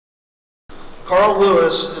Carl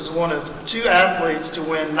Lewis is one of 2 athletes to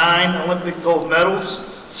win 9 Olympic gold medals.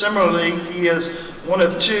 Similarly, he is one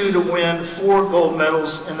of 2 to win 4 gold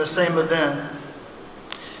medals in the same event.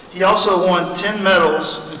 He also won 10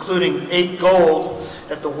 medals, including 8 gold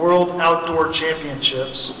at the World Outdoor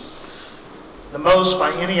Championships, the most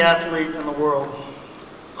by any athlete in the world.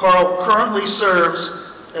 Carl currently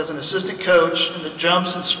serves as an assistant coach in the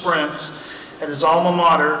jumps and sprints at his alma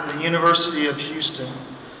mater, the University of Houston.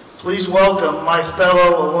 Please welcome my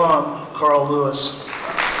fellow alum, Carl Lewis.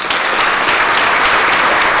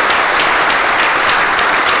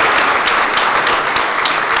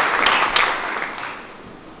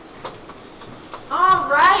 All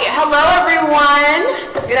right, hello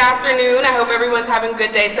everyone. Good afternoon. I hope everyone's having a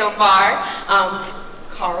good day so far.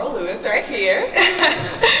 Carl Lewis right here.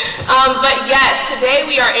 But yes, today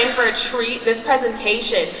we are in for a treat. This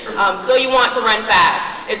presentation, So You Want to Run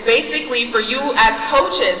Fast. It's basically for you as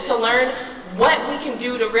coaches to learn what we can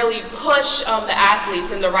do to really push the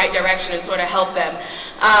athletes in the right direction and sort of help them.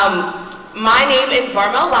 My name is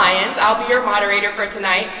Barmel Lyons. I'll be your moderator for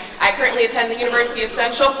tonight. I currently attend the University of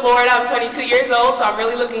Central Florida. I'm 22 years old, so I'm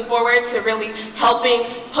really looking forward to really helping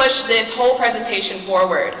push this whole presentation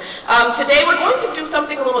forward. Today we're going to do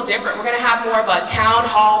something a little different. We're going to have more of a town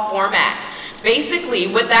hall format. Basically,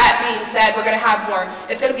 with that being said, we're going to have more,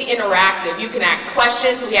 it's going to be interactive. You can ask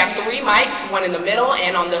questions. We have 3 mics, one in the middle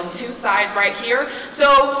and on the 2 sides right here.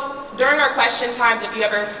 So during our question times, if you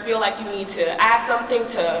ever feel like you need to ask something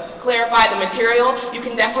to clarify the material, you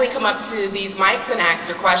can definitely come up to these mics and ask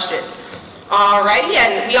your questions. Alrighty,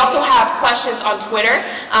 and we also have questions on Twitter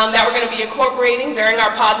that we're going to be incorporating during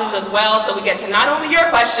our pauses as well, so we get to not only your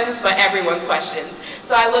questions, but everyone's questions.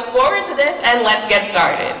 So I look forward to this, and let's get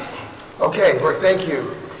started. Okay, Brooke, thank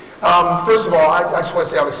you. First of all, I just want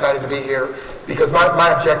to say I'm excited to be here because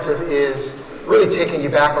my objective is really taking you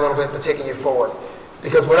back a little bit, but taking you forward.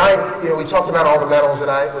 Because when we talked about all the medals that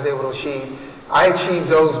I was able to achieve, I achieved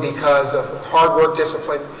those because of hard work,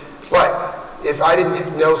 discipline. But if I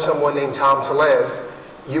didn't know someone named Tom Tellez,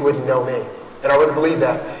 you wouldn't know me. And I wouldn't believe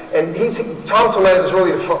that. And Tom Tellez is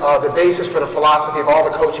really the basis for the philosophy of all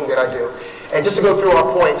the coaching that I do. And just to go through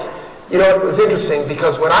our points, you know, it was interesting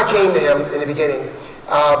because when I came to him in the beginning,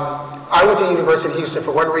 I went to the University of Houston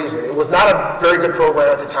for one reason. It was not a very good program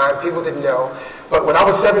at the time. People didn't know. But when I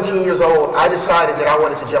was 17 years old, I decided that I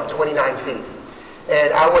wanted to jump 29 feet.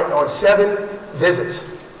 And I went on 7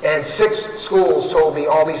 visits. And 6 schools told me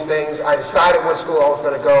all these things. I decided what school I was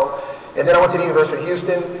going to go. And then I went to the University of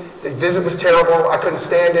Houston. The visit was terrible. I couldn't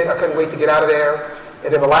stand it. I couldn't wait to get out of there.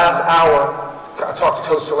 And then the last hour, I talked to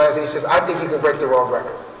Coach Tellez, and he says, I think you can break the world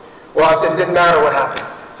record. Well, I said, it didn't matter what happened.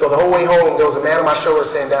 So the whole way home, there was a man on my shoulder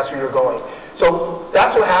saying, that's where you're going. So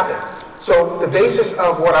that's what happened. So the basis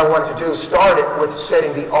of what I wanted to do started with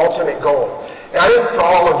setting the ultimate goal. And I think for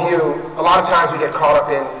all of you, a lot of times we get caught up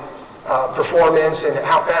in performance and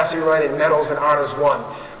how fast you run and medals and honors won.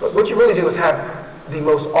 But what you really do is have the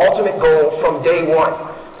most ultimate goal from day one.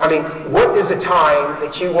 I mean, what is the time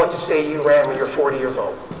that you want to say you ran when you're 40 years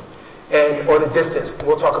old? Or the distance.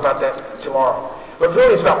 We'll talk about that tomorrow. But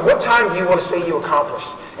really it's about what time do you want to say you accomplished.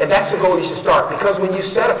 And that's the goal you should start, because when you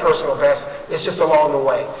set a personal best, it's just along the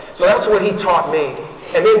way. So that's what he taught me.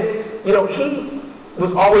 And then, you know, he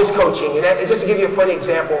was always coaching. And just to give you a funny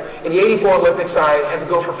example, in the '84 Olympics, I had to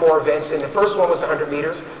go for 4 events, and the first one was 100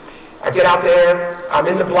 meters. I get out there, I'm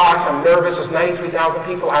in the blocks, I'm nervous, there's 93,000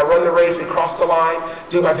 people, I run the race, we cross the line,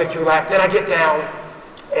 do my victory lap, then I get down,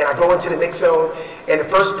 and I go into the mix zone, and the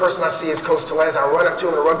first person I see is Coach Tellez. I run up to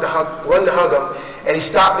him and run to hug him, and he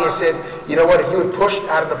stopped me and said, you know what, if you had pushed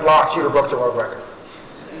out of the blocks, you'd have broke the world record.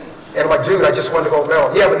 And I'm like, dude, I just won the gold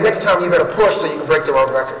medal. Yeah, but next time you better push so you can break the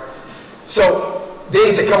world record. So then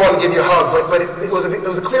he said, come on and give you a hug, but it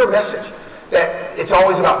was a clear message that it's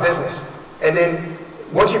always about business. And then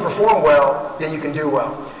once you perform well, then you can do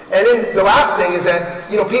well. And then the last thing is that,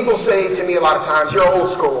 you know, people say to me a lot of times, you're old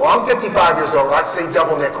school. Well, I'm 55 years old. I say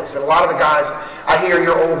double nickels. And a lot of the guys, I hear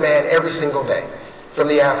you're old man every single day from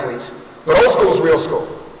the athletes. But old school is real school.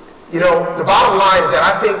 You know, the bottom line is that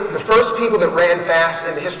I think the first people that ran fast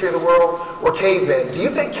in the history of the world were cavemen. Do you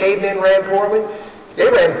think cavemen ran poorly? They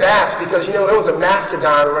ran fast because, you know, there was a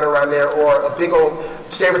mastodon running around there or a big old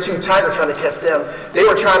saber-toothed tiger trying to catch them. They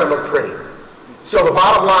were trying to look pretty. So the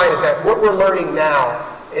bottom line is that what we're learning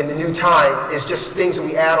now in the new time is just things that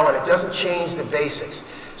we add on. It doesn't change the basics.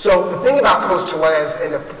 So the thing about Coach Tellez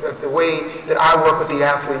and the way that I work with the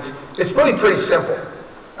athletes, it's really pretty simple.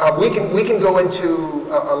 We can go into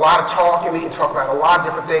a lot of talk and we can talk about a lot of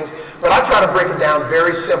different things, but I try to break it down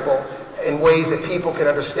very simple in ways that people can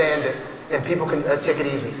understand it and people can take it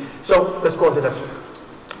easy. So let's go into this one.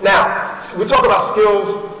 Now, we talk about skills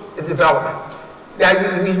and development. Now,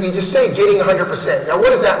 we just say getting 100%. Now, what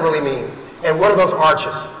does that really mean? And what are those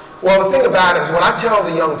arches? Well, the thing about it is what I tell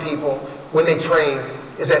the young people when they train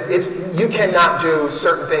is that you cannot do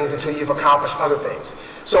certain things until you've accomplished other things.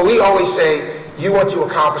 So we always say you want to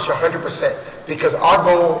accomplish 100% because our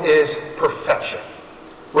goal is perfection.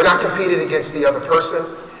 We're not competing against the other person.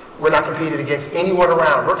 We're not competing against anyone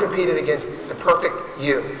around. We're competing against the perfect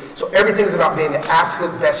you. So everything's about being the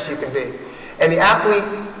absolute best you can be. And the athlete,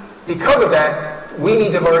 because of that, we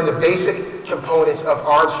need to learn the basic components of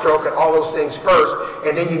arm stroke and all those things first,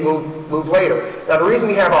 and then you move later. Now, the reason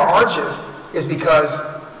we have our arches is because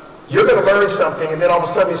you're going to learn something, and then all of a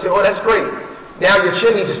sudden you say, oh, that's great. Now your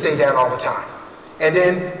chin needs to stay down all the time. And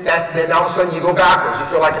then all of a sudden you go backwards. You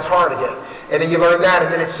feel like it's hard again. And then you learn that,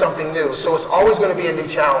 and then it's something new. So it's always going to be a new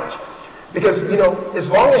challenge. Because, you know,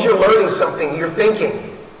 as long as you're learning something, you're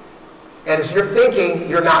thinking. And as you're thinking,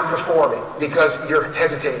 you're not performing because you're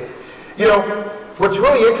hesitating. You know, what's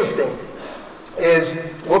really interesting is,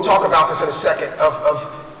 we'll talk about this in a second,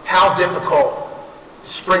 of how difficult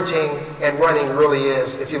sprinting and running really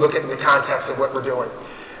is if you look at the context of what we're doing.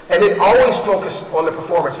 And then always focus on the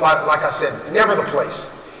performance, like I said, never the place.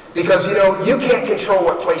 Because, you know, you can't control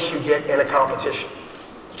what place you get in a competition.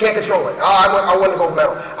 You can't control it. Oh, I won a gold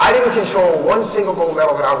medal. I didn't control one single gold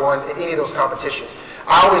medal that I won in any of those competitions.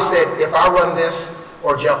 I always said, if I run this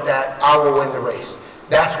or jump that, I will win the race.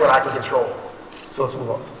 That's what I can control. So let's move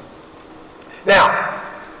on. Now,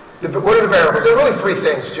 what are the variables? There are really three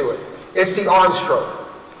things to it. It's the arm stroke.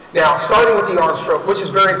 Now, starting with the arm stroke, which is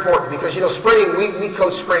very important because, you know, sprinting, we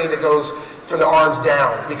coach sprinting that goes from the arms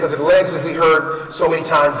down because the legs, as we heard so many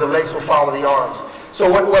times, the legs will follow the arms.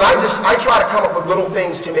 So I try to come up with little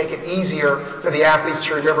things to make it easier for the athletes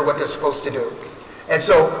to remember what they're supposed to do. And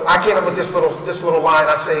so I came up with this little line.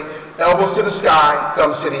 I say, elbows to the sky,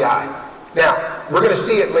 thumbs to the eye. Now, we're going to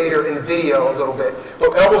see it later in the video a little bit,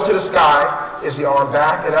 but elbows to the sky is the arm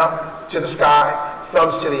back and up to the sky,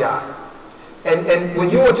 thumbs to the eye. And when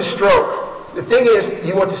you want to stroke, the thing is,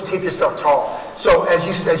 you want to keep yourself tall. So as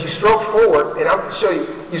you stroke forward, and I'll show you,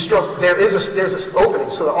 you stroke, there's this opening.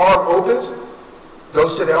 So the arm opens,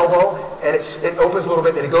 goes to the elbow, and it opens a little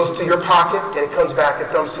bit, and it goes to your pocket, and it comes back and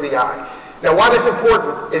thumbs to the eye. Now, why that's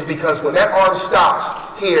important is because when that arm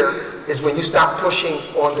stops here is when you stop pushing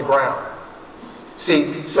on the ground.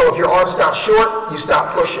 See, so if your arm stops short, you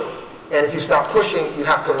stop pushing. And if you stop pushing, you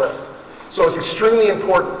have to lift. So it's extremely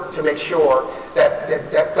important to make sure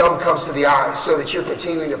that thumb comes to the eye so that you're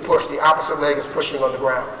continuing to push. The opposite leg is pushing on the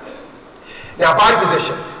ground. Now, body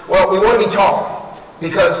position. Well, we want to be tall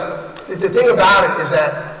because the thing about it is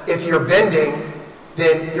that if you're bending,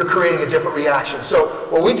 then you're creating a different reaction. So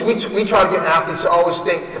what we try to get athletes to always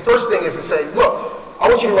think, the first thing is to say, look, I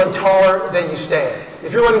want you to run taller than you stand.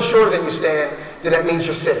 If you're running shorter than you stand, then that means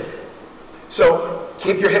you're sitting. So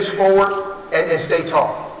keep your hips forward and stay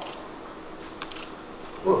tall.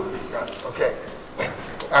 Ooh, okay.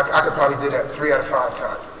 I could probably do that 3 out of 5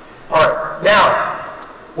 times. All right. Now,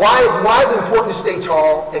 why is it important to stay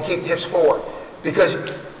tall and keep the hips forward? Because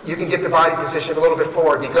you can get the body position a little bit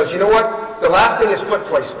forward. Because you know what? The last thing is foot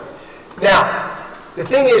placement. Now, the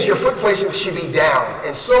thing is your foot placement should be down.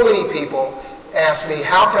 And so many people ask me,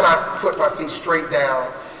 how can I put my feet straight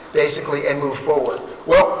down, basically, and move forward?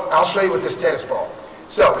 Well, I'll show you with this tennis ball.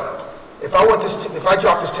 So, if I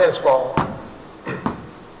drop this tennis ball,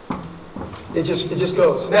 it just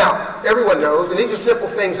goes. Now, everyone knows, and these are simple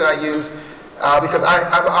things that I use because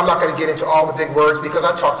I'm not going to get into all the big words because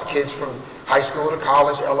I talk to kids from high school to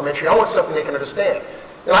college, elementary. I want something they can understand.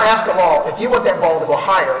 And I ask them all, if you want that ball to go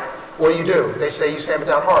higher, what do? They say you slam it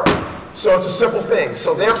down harder. So it's a simple thing.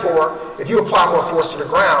 So therefore, if you apply more force to the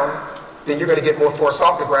ground, then you're going to get more force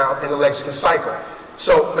off the ground and the legs can cycle.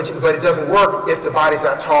 So, but it doesn't work if the body's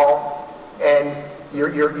not tall and your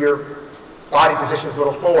body position is a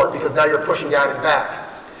little forward because now you're pushing down and back.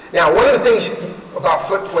 Now, one of the things about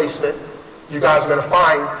foot placement you guys are going to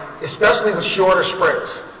find, especially with shorter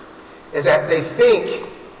sprinters, is that they think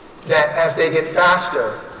that as they get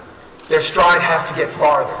faster, their stride has to get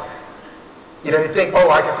farther. You know, they think, oh,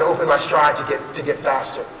 I have to open my stride to get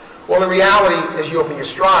faster. Well, in reality, as you open your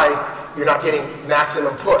stride, you're not getting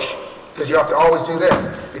maximum push because you have to always do this.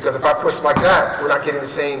 Because if I push like that, we're not getting the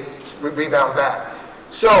same rebound back.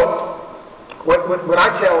 So what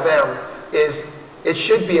I tell them is it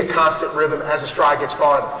should be a constant rhythm as the stride gets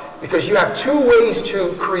farther. Because you have 2 ways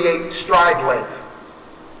to create stride length.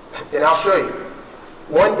 And I'll show you.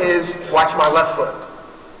 One is, watch my left foot.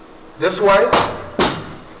 This way,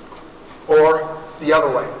 or the other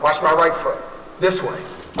way. Watch my right foot. This way.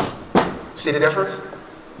 See the difference?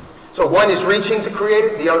 So one is reaching to create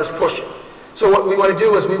it, the other is pushing. So what we want to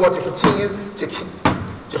do is we want to continue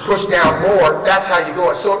to push down more. That's how you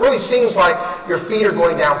go. So it really seems like your feet are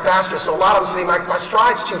going down faster. So a lot of them say, my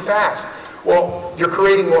stride's too fast. Well, you're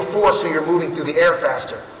creating more force, so you're moving through the air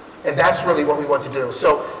faster. And that's really what we want to do.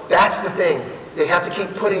 So that's the thing. They have to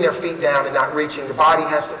keep putting their feet down and not reaching.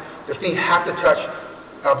 The feet have to touch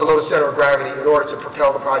below the center of gravity in order to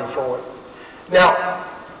propel the body forward. Now,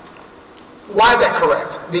 why is that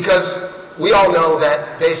correct? Because we all know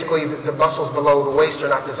that basically the muscles below the waist are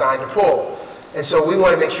not designed to pull. And so we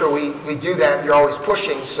want to make sure we do that. You're always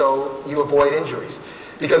pushing so you avoid injuries.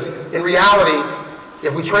 Because in reality,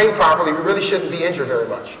 if we train properly, we really shouldn't be injured very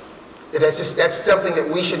much. That's something that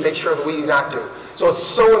we should make sure that we do not do. So it's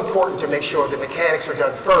so important to make sure the mechanics are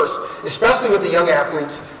done first, especially with the young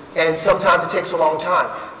athletes, and sometimes it takes a long time,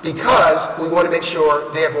 because we want to make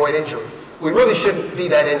sure they avoid injury. We really shouldn't be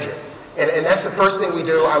that injured. And that's the first thing we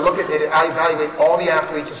do. I look at it, I evaluate all the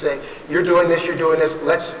athletes and say, you're doing this,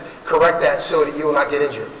 let's correct that so that you will not get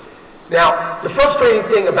injured. Now, the frustrating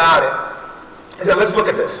thing about it is that, let's look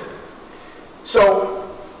at this.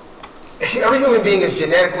 So, every human being is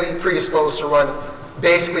genetically predisposed to run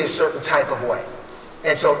basically a certain type of way.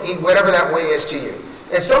 And so, whatever that way is to you.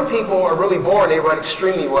 And some people are really born, they run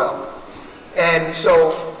extremely well. And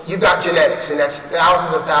so, you've got genetics, and that's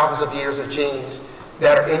thousands of years of genes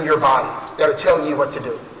that are in your body, that are telling you what to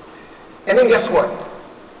do. And then guess what?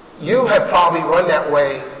 You have probably run that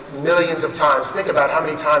way millions of times. Think about how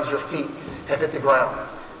many times your feet have hit the ground.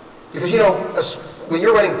 Because you know, when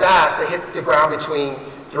you're running fast, they hit the ground between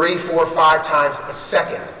 3, 4, 5 times a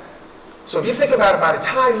second. So if you think about it, by the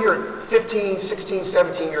time you're 15, 16,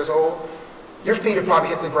 17 years old, your feet have probably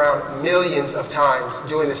hit the ground millions of times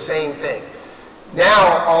doing the same thing.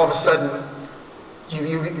 Now, all of a sudden,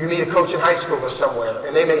 you meet a coach in high school or somewhere,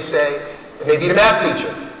 and they may say, it may be the math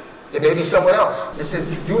teacher, it may be someone else that says,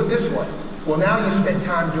 do it this way. Well, now you spent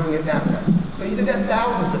time doing it that way. So you did that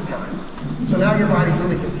thousands of times. So now your body's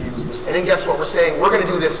really confused. And then guess what? We're saying we're going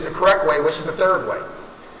to do this the correct way, which is the third way.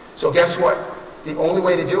 So guess what? The only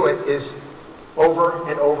way to do it is over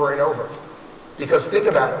and over and over. Because think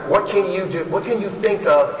about it. What can you do? What can you think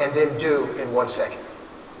of and then do in 1 second?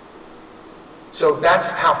 So that's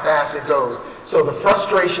how fast it goes. So the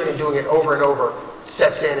frustration in doing it over and over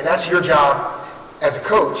sets in, and that's your job as a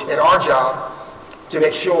coach, and our job to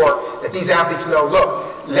make sure that these athletes know,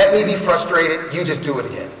 look, let me be frustrated, you just do it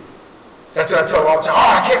again. That's what I tell them all the time.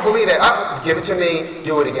 Oh, I can't believe that. Give it to me,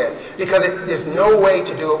 do it again. Because there's no way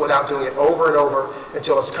to do it without doing it over and over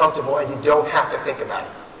until it's comfortable and you don't have to think about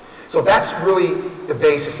it. So that's really the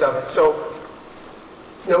basis of it. So,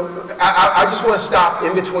 you know, I just want to stop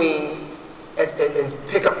in between and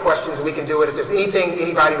pick up questions, and we can do it. If there's anything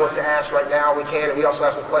anybody wants to ask right now, we can, and we also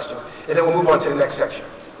have some questions. And then we'll move on to the next section.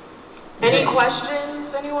 Any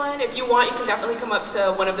questions, anyone? If you want, you can definitely come up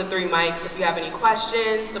to one of the 3 mics if you have any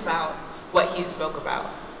questions about what he spoke about.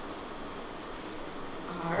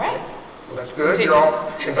 All right. Well, that's good. You're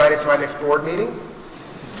all invited to my next board meeting.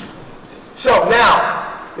 So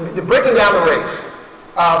now, breaking down the race.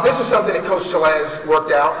 This is something that Coach Tellez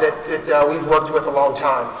worked out that we've worked with a long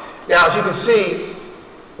time. Now, as you can see,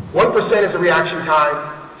 1% is the reaction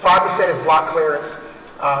time, 5% is block clearance,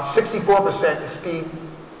 64% is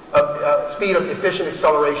speed of efficient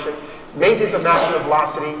acceleration, maintenance of maximum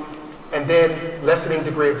velocity, and then lessening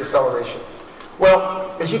degree of deceleration.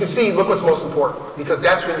 Well, as you can see, look what's most important, because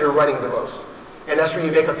that's when you're running the most, and that's where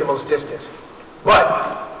you make up the most distance.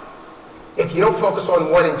 But if you don't focus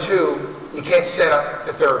on 1 and 2, you can't set up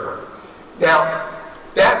the third one. Now,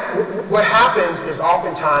 what happens is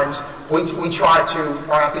oftentimes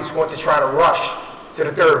our athletes want to try to rush to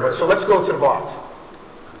the third one. So let's go to the blocks.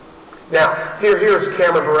 Now, here's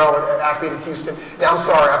Cameron Burrell, an athlete in Houston. Now, I'm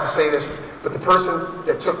sorry, I have to say this, but the person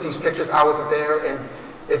that took these pictures, I wasn't there, and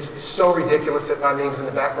it's so ridiculous that my name's in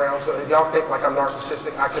the background. So if y'all think like I'm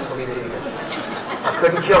narcissistic, I couldn't believe it either. I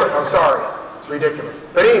couldn't kill it, I'm sorry. It's ridiculous.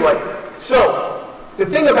 But anyway, so the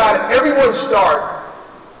thing about it, everyone's start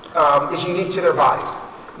is unique to their body.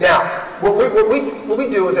 Now, what we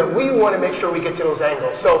do is that we want to make sure we get to those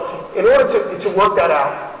angles. So in order to work that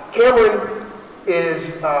out, Cameron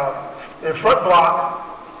is in the front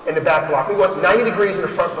block and the back block. We want 90 degrees in the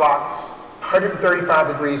front block, 135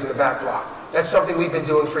 degrees in the back block. That's something we've been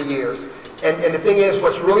doing for years. And the thing is,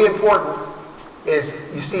 what's really important is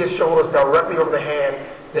you see his shoulders directly over the hand.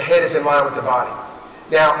 The head is in line with the body.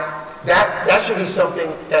 Now, that should be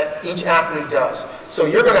something that each athlete does. So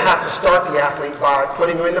you're going to have to start the athlete by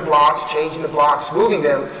putting them in the blocks, changing the blocks, moving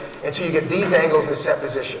them until you get these angles in the set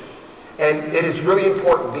position. And it is really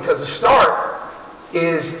important because the start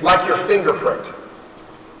is like your fingerprint.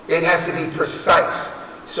 It has to be precise.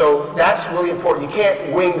 So that's really important. You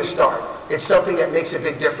can't wing the start. It's something that makes a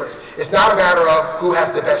big difference. It's not a matter of who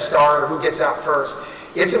has the best start or who gets out first.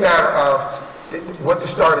 It's a matter of what the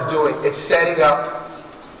start is doing. It's setting up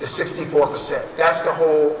the 64%. That's the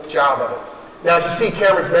whole job of it. Now, as you see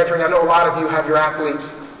Cameron's measuring, I know a lot of you have your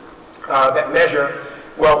athletes that measure.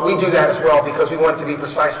 Well, we do that as well because we want it to be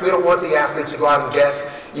precise. We don't want the athletes to go out and guess,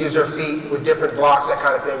 use their feet with different blocks, that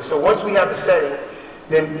kind of thing. So once we have the setting,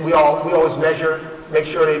 then we always measure, make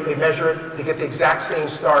sure they measure it to get the exact same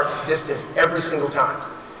start distance every single time.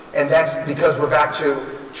 And that's because we're back to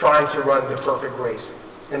trying to run the perfect race.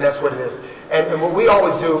 And that's what it is. And what we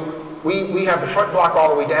always do, we have the front block all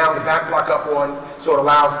the way down, the back block up one, so it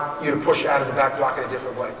allows you to push out of the back block in a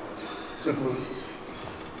different way. So, you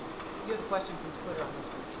have a question from Twitter on this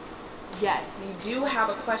one. Yes, you do have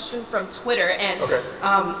a question from Twitter, and okay.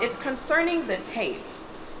 It's concerning the tape.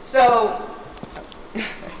 So,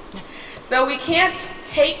 so we can't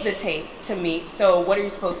take the tape to meet, so what are you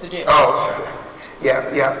supposed to do? Oh,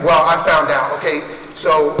 yeah. Well, I found out, okay,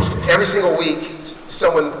 so every single week,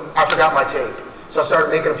 I forgot my tape. So I started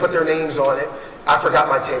making them put their names on it. I forgot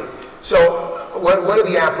my tape. So one of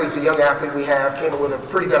the athletes, a young athlete we have, came up with a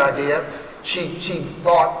pretty good idea. She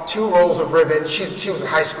bought 2 rolls of ribbon. She was in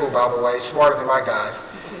high school, by the way, smarter than my guys.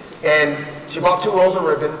 And she bought 2 rolls of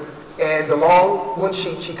ribbon. And the long one,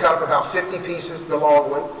 she cut up about 50 pieces, the long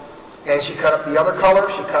one. And she cut up the other color.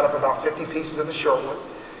 She cut up about 50 pieces of the short one.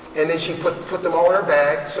 And then she put them all in her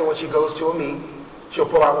bag, so when she goes to a meet, she'll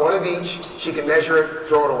pull out one of each. She can measure it,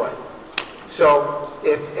 throw it away. So,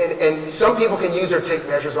 and some people can use their tape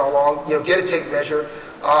measures all along, get a tape measure.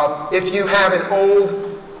 If you have an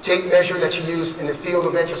old tape measure that you use in the field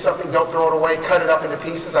event or something, don't throw it away, cut it up into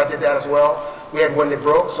pieces. I did that as well. We had one that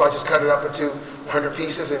broke, so I just cut it up into 100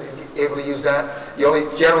 pieces and able to use that.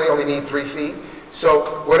 You generally only need 3 feet.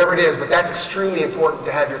 So whatever it is, but that's extremely important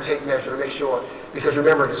to have your tape measure to make sure, because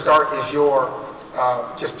remember, the start is your,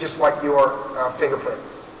 just like your fingerprint.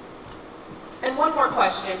 And one more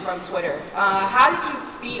question from Twitter. How did you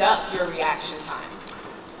speed up your reaction time?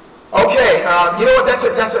 Okay, you know what,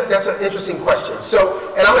 that's an interesting question.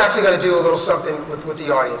 So, and I'm actually going to do a little something with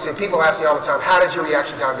the audience. And people ask me all the time, how does your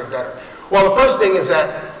reaction time get better? Well, the first thing is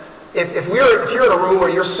that if you're in a room or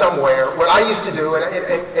you're somewhere, what I used to do, and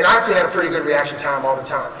I actually had a pretty good reaction time all the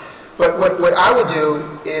time, but what I would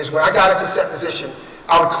do is when I got into set position,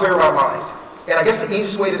 I would clear my mind. And I guess the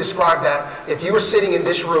easiest way to describe that, if you were sitting in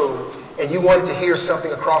this room and you wanted to hear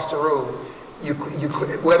something across the room, you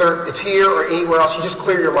could, whether it's here or anywhere else, you just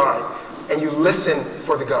clear your mind and you listen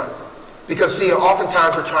for the gun. Because see,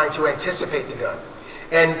 oftentimes we're trying to anticipate the gun.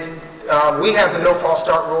 And we have the no false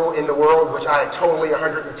start rule in the world, which I totally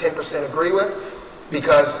 110% agree with,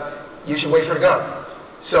 because you should wait for the gun.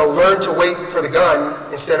 So learn to wait for the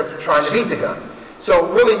gun instead of trying to beat the gun.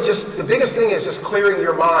 So really just, the biggest thing is just clearing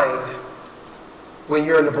your mind when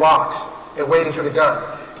you're in the blocks and waiting for the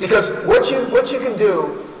gun. Because what you can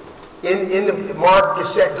do in the mark, get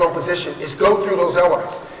set, go position is go through those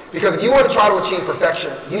elements. Because if you want to try to achieve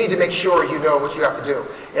perfection, you need to make sure you know what you have to do.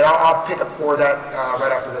 And I'll pick up more of that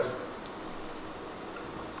right after this.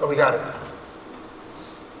 Oh, we got it.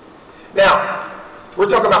 Now, we're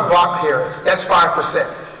talking about block clearance. That's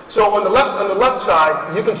 5%. So on the left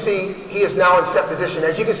side, you can see he is now in set position.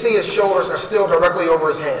 As you can see, his shoulders are still directly over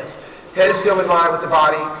his hands. Head is still in line with the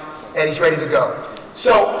body, and he's ready to go.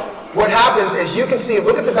 So what happens is you can see,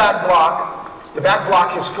 look at the back block. The back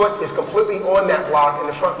block, his foot is completely on that block, and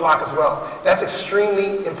the front block as well. That's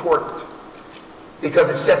extremely important because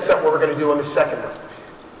it sets up what we're going to do on the second one.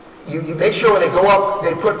 You make sure when they go up,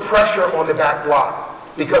 they put pressure on the back block.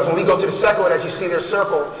 Because when we go to the second one, as you see their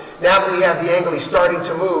circle, now that we have the ankle, he's starting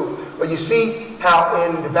to move. But you see how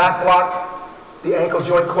in the back block, the ankle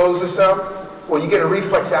joint closes some? Well, you get a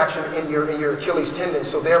reflex action in your Achilles tendon,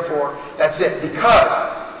 so therefore, that's it. Because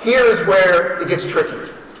here's where it gets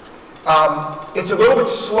tricky. It's a little bit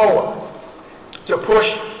slower to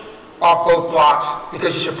push off both blocks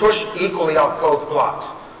because you should push equally off both blocks.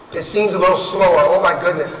 It seems a little slower. Oh my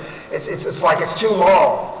goodness, it's like it's too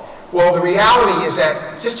long. Well, the reality is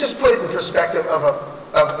that just put it in perspective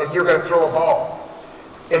of if you're going to throw a ball.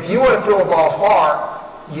 If you want to throw a ball far,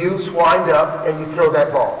 you wind up and you throw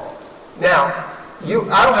that ball. Now,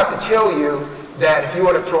 I don't have to tell you that if you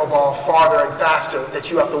want to throw a ball farther and faster,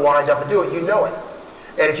 that you have to wind up and do it. You know it.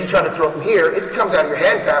 And if you try to throw it from here, it comes out of your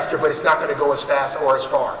hand faster, but it's not going to go as fast or as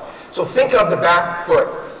far. So think of the back foot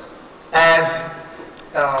as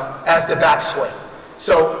the backswing.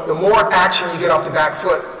 So the more action you get off the back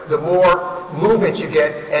foot, the more movement you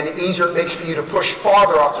get, and the easier it makes for you to push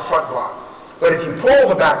farther off the front block. But if you pull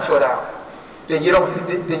the back foot out, then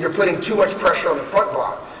you're putting too much pressure on the front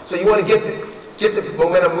block. So you want to get the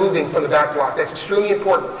momentum moving from the back block. That's extremely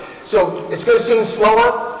important. So it's going to seem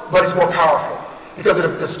slower, but it's more powerful. Because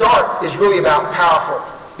the start is really about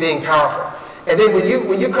being powerful. And then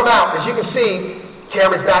when you come out, as you can see,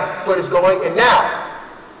 Cameron's back foot is going, and now,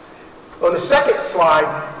 on the second slide,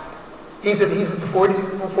 he's at the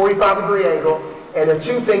 45-degree angle, and there are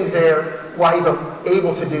two things there why he's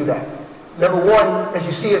able to do that. Number one, as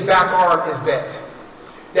you see, his back arm is bent.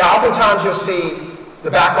 Now, oftentimes you'll see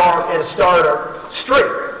the back arm in a starter straight.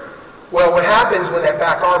 Well, what happens when that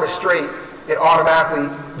back arm is straight, it automatically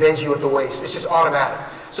bends you at the waist. It's just automatic.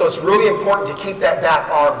 So it's really important to keep that back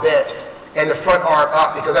arm bent and the front arm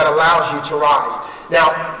up, because that allows you to rise.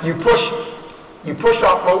 Now, you push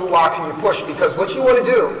off both blocks and you push, because what you want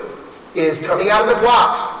to do is, coming out of the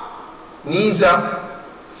blocks, knees up,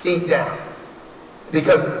 feet down.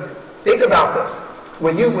 Because think about this.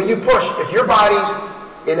 When you push, if your body's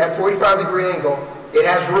in that 45-degree angle, it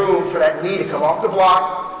has room for that knee to come off the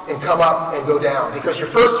block and come up and go down. Because your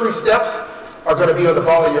first 3 steps are going to be on the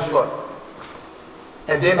ball of your foot.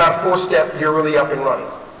 And then by 4th step, you're really up and running.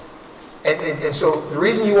 And so the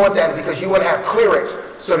reason you want that is because you want to have clearance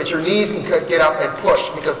so that your knees can get up and push,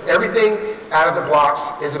 because everything out of the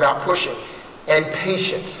blocks is about pushing and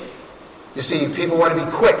patience. You see, people want to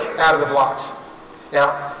be quick out of the blocks.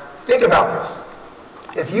 Now, think about this.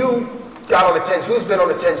 If you got on the 10, who's been on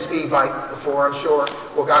the 10-speed bike before, I'm sure?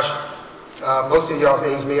 Well, gosh, most of y'all's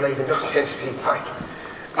age may not even know 10-speed bike.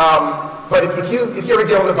 But if you ever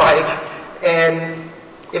get on the bike and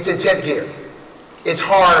it's in 10th gear, it's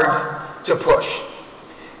hard to push.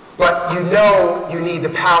 But you know you need the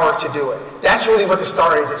power to do it. That's really what the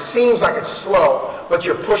start is. It seems like it's slow, but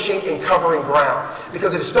you're pushing and covering ground.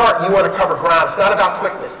 Because at the start, you want to cover ground. It's not about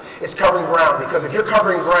quickness. It's covering ground. Because if you're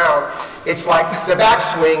covering ground, it's like the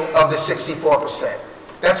backswing of the 64%.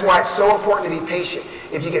 That's why it's so important to be patient.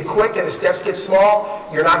 If you get quick and the steps get small,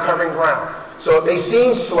 you're not covering ground. So it may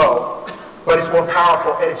seem slow, but it's more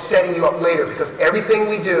powerful, and it's setting you up later, because everything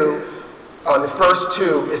we do on the first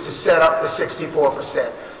 2 is to set up the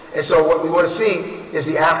 64%. And so what we want to see is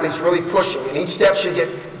the athletes really pushing, and each step should get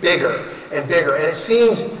bigger and bigger. And it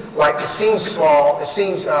seems small, it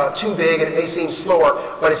seems too big, and it may seem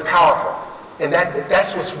slower, but it's powerful. And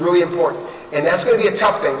that's what's really important. And that's going to be a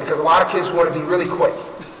tough thing, because a lot of kids want to be really quick.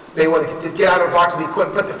 They want to get out of the blocks and be quick,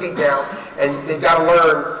 put the feet down, and they've got to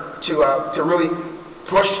learn to really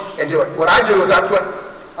push and do it. What I do is I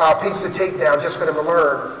put pieces of tape down just for them to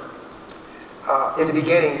learn in the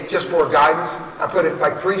beginning, just for guidance. I put it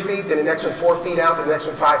like 3 feet, then the next one 4 feet out, then the next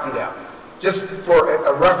one 5 feet out. Just for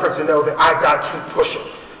a reference to know that I've got to keep pushing.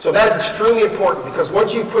 So that is extremely important, because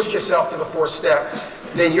once you push yourself to the 4th step,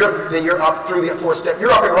 then you're up through the 4th step.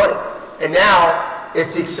 You're up and running. And now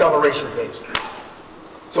it's the acceleration phase.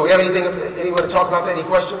 So we have anyone to talk about that? Any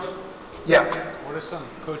questions? Yeah. What are some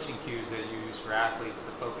coaching cues that you use for athletes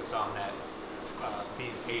to focus on that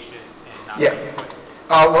being patient and not being quick?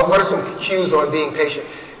 What are some cues on being patient?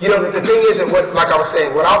 You know, the thing is that, like I was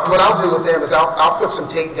saying, what I'll do with them is I'll put some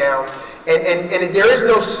tape down, and there is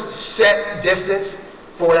no set distance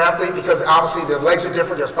for an athlete, because obviously their legs are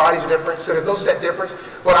different, their bodies are different, so there's no set difference.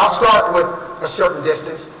 But I'll start with a certain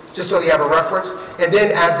distance, just so they have a reference, and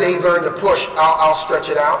then as they learn to push, I'll stretch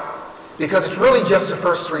it out, because it's really just the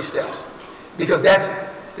first 3 steps.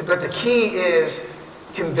 But the key is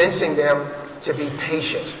convincing them to be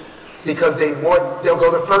patient, because they'll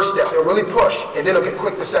go the first step, they'll really push, and then they'll get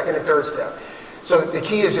quick the 2nd and 3rd step. So the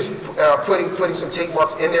key is just putting some tape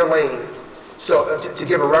marks in their lane, so to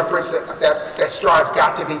give a reference that stride's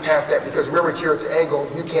got to be past that, because remember, here at the angle,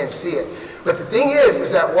 you can't see it. But the thing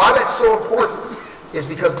is that why that's so important is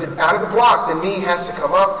because out of the block, the knee has to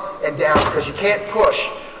come up and down, because you can't push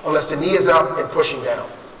unless the knee is up and pushing down.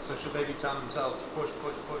 So should they be telling themselves, push,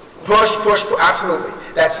 push, push, push? Push, push, absolutely.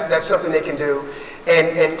 That's something they can do.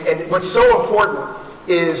 And what's so important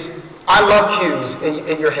is, I love cues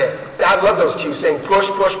in your head. I love those cues, saying push,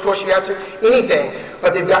 push, push, you have to, anything.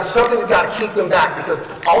 But they've got something that's got to keep them back, because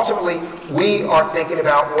ultimately, we are thinking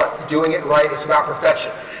about doing it right. It's about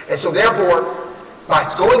perfection. And so therefore, by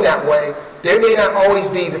going that way, they may not always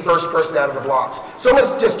be the first person out of the blocks. Someone's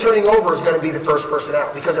just turning over is going to be the first person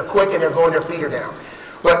out, because they're quick and they're going, their feet are down.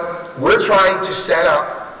 But we're trying to set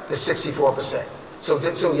up the 64%. So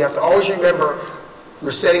you have to always remember,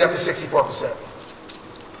 we're setting up the 64%.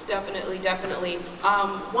 Definitely, definitely.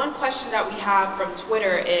 One question that we have from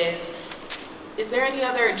Twitter is there any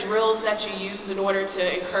other drills that you use in order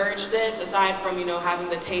to encourage this, aside from, having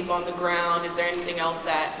the tape on the ground? Is there anything else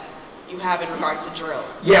that you have in regards to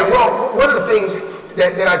drills? Yeah, well, one of the things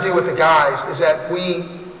that I do with the guys is that we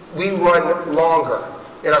we run longer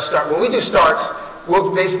in our start. When we do starts,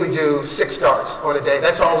 we'll basically do 6 starts on a day.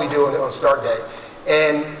 That's all we do on start day.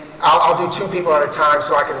 And I'll do 2 people at a time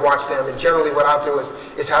so I can watch them. And generally what I'll do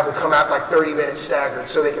is have them come out like 30 minutes staggered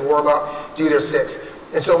so they can warm up, do their 6.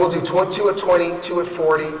 And so we'll do 2 at 20, 2 at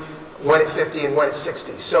 40, 1 at 50, and 1 at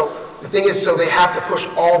 60. So the thing is, so they have to push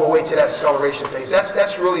all the way to that acceleration phase.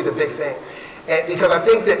 That's really the big thing. And because I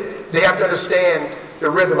think that they have to understand the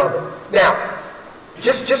rhythm of it. Now,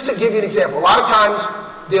 just to give you an example, a lot of times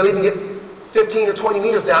they'll even get 15 or 20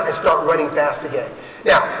 meters down and start running fast again.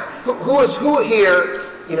 Now, who here,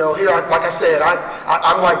 you know, here, like I said,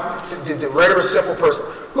 I'm like the regular simple person.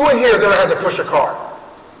 Who in here has ever had to push a car?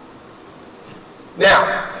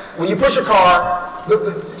 Now, when you push a car, look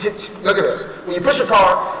at this. When you push a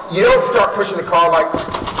car, you don't start pushing the car like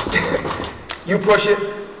you push it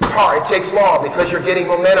hard. It takes long because you're getting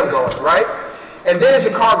momentum going, right? And then as the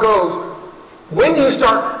car goes, when do you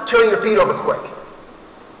start turning your feet over quick?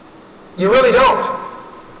 You really don't.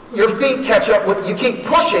 Your feet catch up with, you keep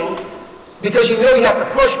pushing because you know you have to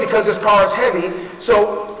push because this car is heavy,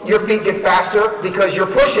 so your feet get faster because you're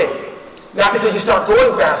pushing, not because you start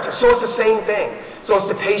going faster. So it's the same thing. So it's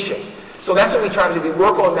the patience. So that's what we try to do. We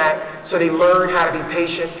work on that so they learn how to be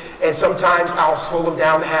patient, and sometimes I'll slow them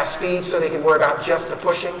down to half speed so they can worry about just the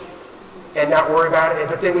pushing and not worry about it.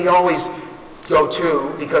 But then we always go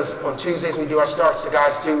to, because on Tuesdays we do our starts, the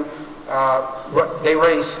guys do, they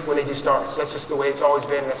race when they do starts. That's just the way it's always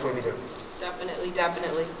been, and that's the way we do. Definitely,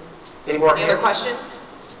 definitely. Any more? Any other questions?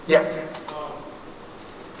 Yeah.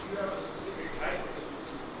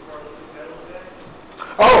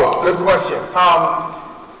 Oh, good question.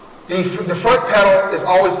 The front pedal is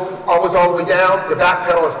always all the way down. The back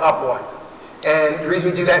pedal is up one. And the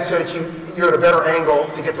reason we do that is so that you're at a better angle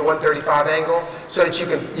to get the 135 angle, so that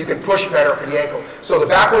you can push better for the ankle. So the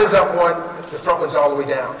back one is up one, the front one's all the way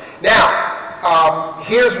down. Now,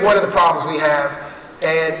 here's one of the problems we have,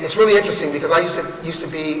 and it's really interesting because I used to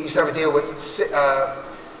have a deal with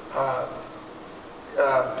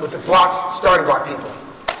the blocks, starting block people,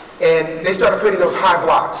 and they started putting those high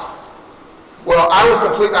blocks. Well, I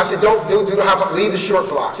said, don't leave the short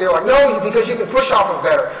blocks. They're like, no, because you can push off of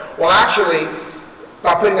better. Well, actually,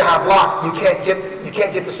 by putting the high blocks, you can't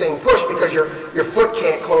get the same push because your foot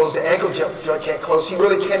can't close, the ankle joint can't close. So you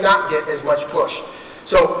really cannot get as much push.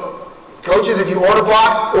 So, coaches, if you order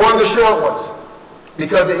blocks, order the short ones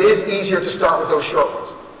because it is easier to start with those short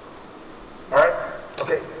ones. All right?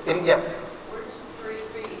 Okay. Yeah. Where does the 3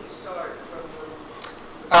 feet start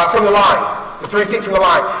from the line. The 3 feet from the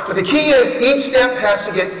line. But the key is each step has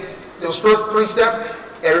to get those first 3 steps.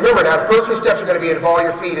 And remember now, the first 3 steps are going to be to ball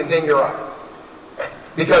your feet and then you're up.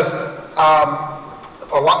 Because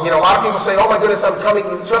a lot of people say, oh my goodness, I'm coming,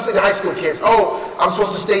 especially the high school kids. Oh, I'm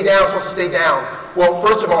supposed to stay down, Well,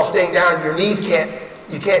 first of all, staying down, your knees you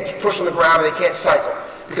can't push on the ground and they can't cycle.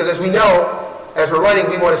 Because as we know, as we're running,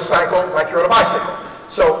 we want to cycle like you're on a bicycle.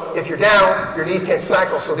 So if you're down, your knees can't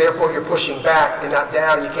cycle, so therefore you're pushing back and not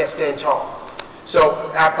down, and you can't stand tall.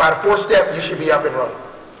 So by the 4th step, you should be up and running.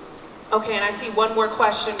 Okay, and I see one more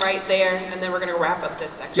question right there, and then we're going to wrap up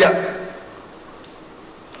this section. Yeah.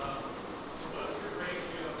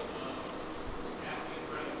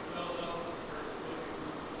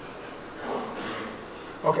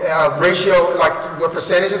 Okay, ratio, like what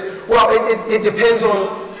percentages? Well, it depends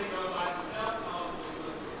on...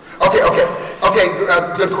 Okay,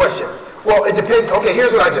 good question. Well, it depends. Okay,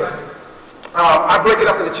 here's what I do. I break it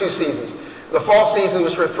up into 2 seasons. The fall season,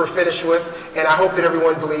 which we're finished with, and I hope that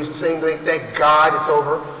everyone believes the same thing. Thank God it's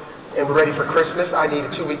over, and we're ready for Christmas. I need a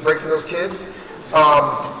 2-week break from those kids.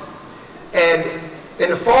 And in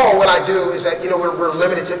the fall, what I do is that, we're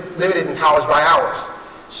limited in college by hours.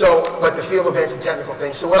 So, but the field events and technical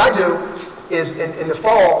things. So what I do is in the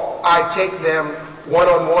fall, I take them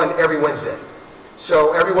one-on-one every Wednesday.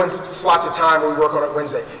 So everyone slots a time where we work on it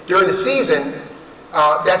Wednesday. During the season,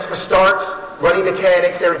 that's for starts, running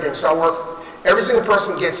mechanics, everything. So I work, every single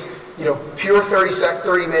person gets, pure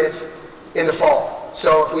 30 minutes in the fall.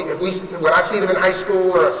 So when I see them in high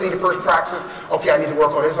school or I see the first practice, okay, I need to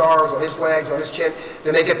work on his arms, on his legs, on his chin,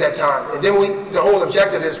 then they get that time. And then the whole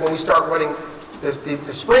objective is when we start running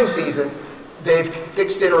the spring season, they've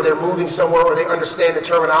fixed it or they're moving somewhere or they understand the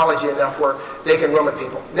terminology enough where they can run with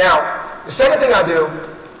people. Now, the second thing I do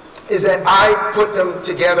is that I put them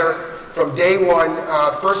together from day one,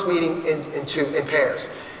 first meeting in pairs.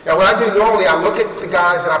 Now what I do normally, I look at the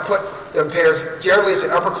guys and I put them in pairs. Generally it's an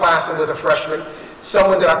upperclassman with a freshman,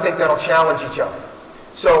 someone that I think that'll challenge each other.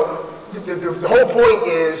 So the whole point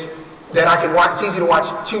is that I can watch, it's easy to watch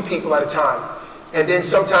 2 people at a time. And then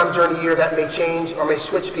sometime during the year that may change or may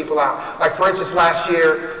switch people out. Like for instance, last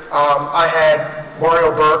year I had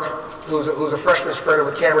Mario Burke, who's a freshman sprinter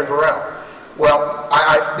with Cameron Burrell. Well,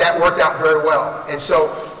 that worked out very well. And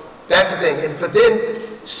so that's the thing. But then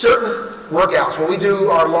certain workouts, when we do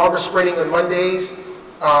our longer sprinting on Mondays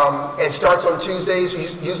and starts on Tuesdays, we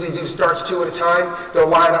usually do starts 2 at a time. They'll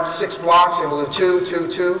line up 6 blocks and we'll do 2,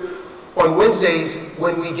 2, 2. On Wednesdays,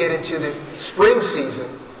 when we get into the spring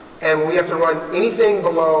season, and we have to run anything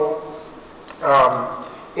below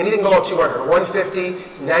 200,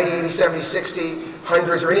 150, 90, 80, 70, 60,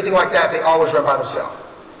 hundreds, or anything like that, they always run by themselves.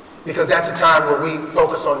 Because that's a time where we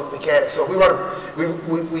focus on mechanics. So if we run,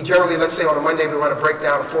 we generally, let's say on a Monday, we run a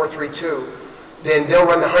breakdown of 4, 3, 2, then they'll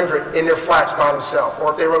run the 100 in their flats by themselves.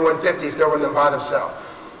 Or if they run 150s, they'll run them by themselves.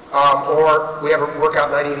 Or we have a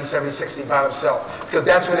workout 90, 80, 70, 60 by themselves. Because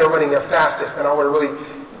that's when they're running their fastest, and I want to really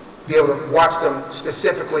be able to watch them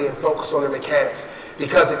specifically and focus on their mechanics.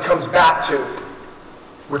 Because it comes back to,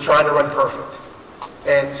 we're trying to run perfect.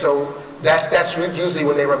 And so that's usually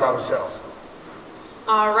when they run by themselves.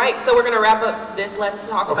 All right, so we're going to wrap up this Let's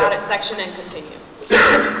Talk About It section and continue.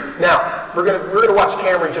 Now, we're gonna watch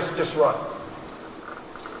Cameron just run.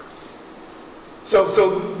 So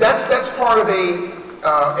that's part of a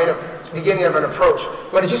beginning of an approach.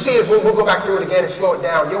 But as you see, as we'll go back through it again and slow it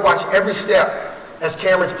down, you'll watch every step as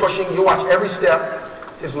Cameron's pushing. You'll watch every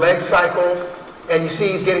step, his leg cycles, and you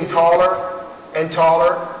see he's getting taller and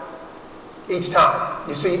taller each time.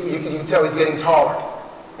 You see, you can tell he's getting taller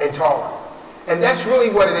and taller. And that's really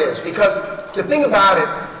what it is, because the thing about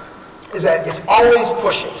it is that it's always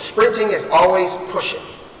pushing. Sprinting is always pushing.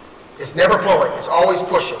 It's never pulling, it's always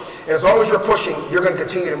pushing. And as long as you're pushing, you're going to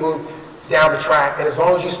continue to move down the track. And as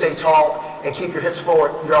long as you stay tall and keep your hips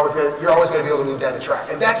forward, you're always going to be able to move down the track.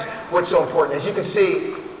 And that's what's so important. As you can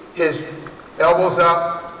see, his elbows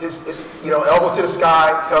up, his elbow to the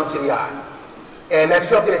sky, thumb to the eye. And that's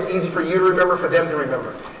something that's easy for you to remember, for them to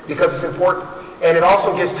remember, because it's important. And it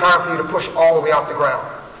also gives time for you to push all the way off the ground.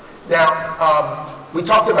 Now, we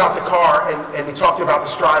talked about the car, and we talked about the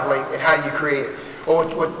stride length and how you create it. Well,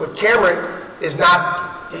 what Cameron is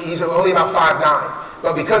not, he's only about 5'9",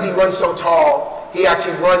 but because he runs so tall, he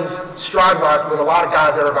actually runs stride-wise with a lot of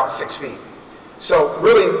guys that are about 6 feet. So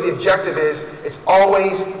really, the objective is, it's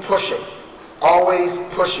always pushing, always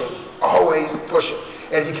pushing, always pushing.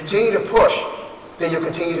 And if you continue to push, then you'll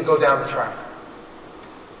continue to go down the track.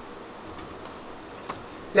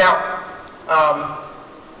 Now,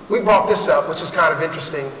 we brought this up, which is kind of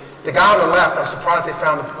interesting. The guy on the left, I'm surprised they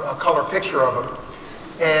found a color picture of him.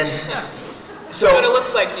 And so... But it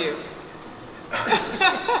looks like you.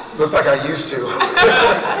 Looks like I used to.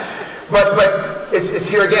 but it's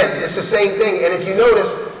here again. It's the same thing. And if you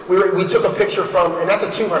notice, we took a picture from, and that's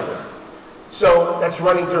a 200. So that's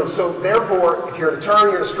running through. So therefore, if you're in a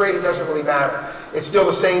turn, you're in a straight, it doesn't really matter. It's still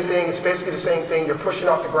the same thing. It's basically the same thing. You're pushing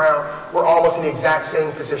off the ground. We're almost in the exact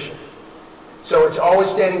same position. So it's always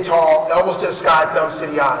standing tall, elbows to the sky, thumbs to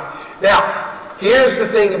the eye. Now, here's the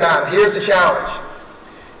thing about it. Here's the challenge.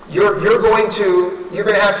 You're going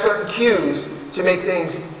to have certain cues to make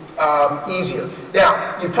things easier.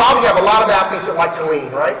 Now, you probably have a lot of athletes that like to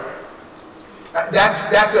lean, right?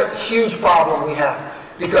 That's a huge problem we have,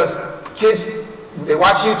 because kids, they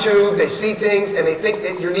watch YouTube, they see things, and they think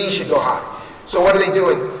that your knees should go high. So what are they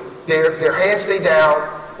doing? Their hands stay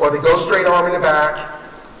down, or they go straight arm in the back,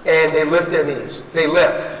 and they lift their knees. They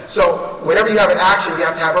lift. So whenever you have an action, you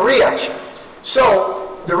have to have a reaction.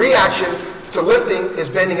 So the reaction to lifting is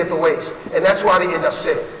bending at the waist, and that's why they end up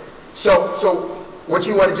sitting. So what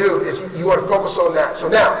you want to do is you want to focus on that. So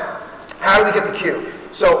now, how do we get the cue?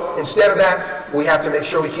 So instead of that, we have to make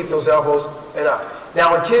sure we keep those elbows and up.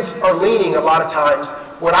 Now, when kids are leaning a lot of times,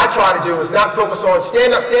 what I try to do is not focus on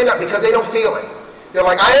stand up, because they don't feel it. They're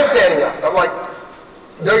like, I am standing up. I'm like,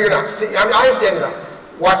 no, you're not. I am standing up.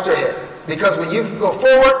 Watch their head. Because when you go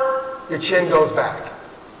forward, your chin goes back.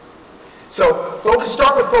 So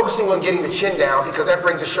start with focusing on getting the chin down, because that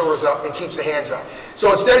brings the shoulders up and keeps the hands up.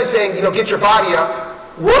 So instead of saying, get your body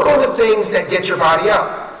up, work on the things that get your body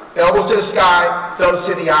up. Elbows to the sky, thumbs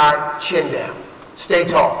to the eye, chin down. Stay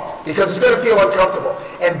tall, because it's going to feel uncomfortable.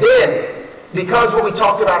 And then, because what we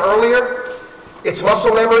talked about earlier, it's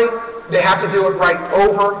muscle memory, they have to do it right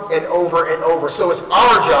over and over and over. So it's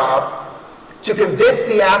our job to convince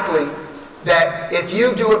the athlete that if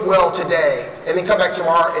you do it well today, and then come back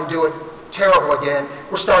tomorrow and do it terrible again,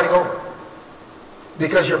 we're starting over.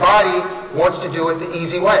 Because your body wants to do it the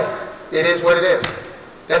easy way. It is what it is.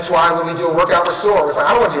 That's why when we do a workout with sore, it's like,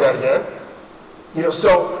 I don't want to do that again.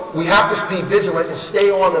 So we have to be vigilant and stay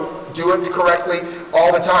on them, do it correctly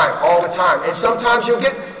all the time. And sometimes you'll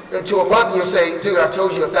get to a month, you'll say, dude, I've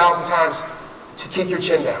told you 1,000 times to keep your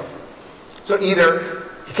chin down. So either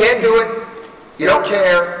you can't do it, you don't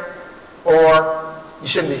care, or you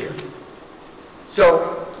shouldn't be here.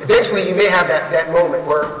 So eventually you may have that moment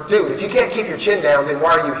where, dude, if you can't keep your chin down, then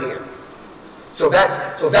why are you here? So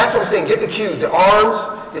that's what I'm saying. Get the cues, the arms,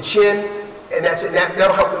 the chin, and that's it.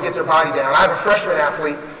 That'll help them get their body down. I have a freshman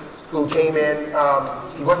athlete who came in.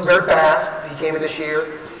 He wasn't very fast. He came in this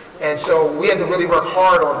year. And so we had to really work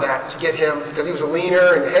hard on that to get him, because he was a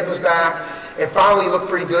leaner and the head was back. And finally he looked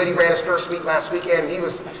pretty good. He ran his first week last weekend, and he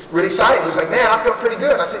was really excited. He was like, man, I feel pretty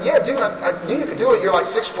good. I said, yeah, dude, I knew you could do it. You're like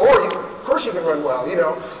 6'4". Of course you can run well, you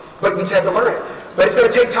know. But we just had to learn it. But it's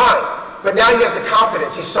going to take time. But now he has the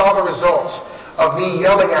confidence. He saw the results of me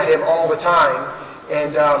yelling at him all the time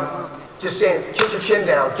and just saying, keep your chin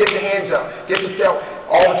down, get the hands up, get the belt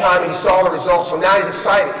all the time, and he saw the results. So now he's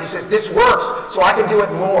excited. He says, this works, so I can do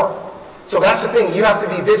it more. So that's the thing. You have to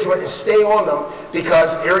be vigilant and stay on them,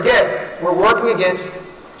 because here again, we're working against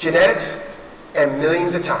genetics and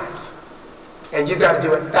millions of times. And you've got to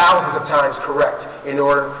do it thousands of times correct in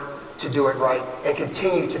order to do it right and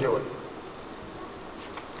continue to do it.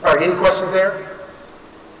 All right, any questions there?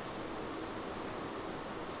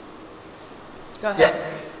 Go ahead.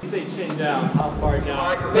 Yeah. You say chin down, how far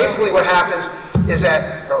down? Basically what happens is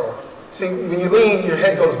that, see, when you lean, your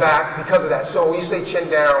head goes back because of that. So when you say chin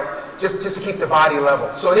down, just to keep the body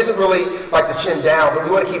level. So it isn't really like the chin down, but we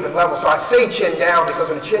want to keep it level. So I say chin down because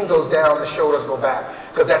when the chin goes down, the shoulders go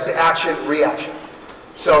back, because that's the action-reaction.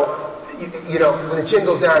 So, you know, when the chin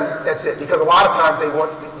goes down, that's it. Because a lot of times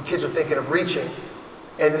the kids are thinking of reaching,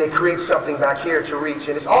 and then they create something back here to reach.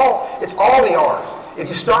 And it's all the arms. If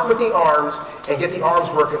you start with the arms and get the arms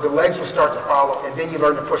working, the legs will start to follow, and then you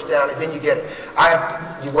learn to push down, and then you get it. I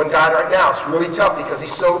have one guy right now, it's really tough because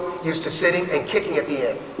he's so used to sitting and kicking at the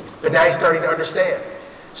end. But now he's starting to understand.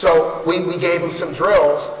 So we gave him some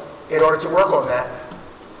drills in order to work on that,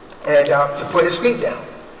 and to put his feet down.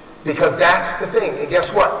 Because that's the thing. And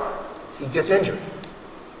guess what? He gets injured.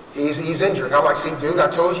 He's injured. And I'm like, see, dude, I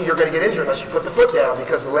told you you're going to get injured unless you put the foot down,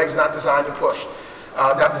 because the leg's not designed to push.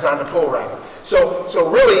 Not designed to pull, rather.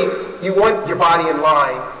 So really, you want your body in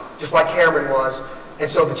line, just like Cameron was. And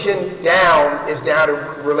so the chin down is down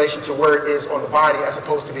in relation to where it is on the body, as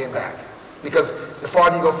opposed to being back. Because the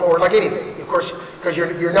farther you go forward, like anything, of course, because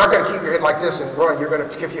you're not going to keep your head like this and run. You're going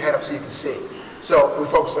to keep your head up so you can see. So we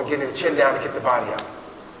focus on getting the chin down to get the body out.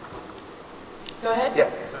 Go ahead. Yeah.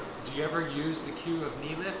 So, do you ever use the cue of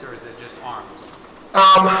knee lift, or is it just arms?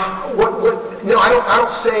 No, I don't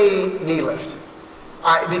say knee lift.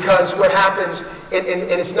 Because what happens, and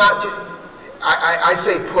it's not, I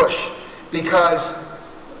say push, because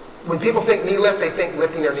when people think knee lift, they think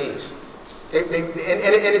lifting their knees. And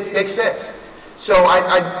it makes sense. So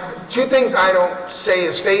two things I don't say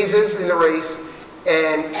is phases in the race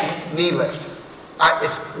and knee lift.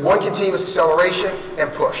 It's one continuous acceleration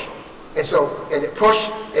and push. And so, and it push,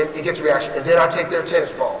 and it gets a reaction. And then I take their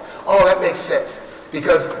tennis ball. Oh, that makes sense.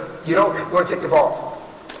 Because you don't want to take the ball.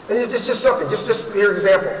 And it's just something, just here's an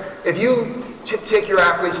example. If you take your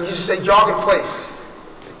athletes and you just say jog in place,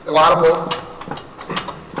 a lot of them,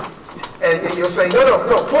 and you'll say,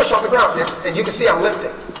 no, push off the ground. And you can see I'm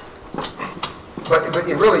lifting. But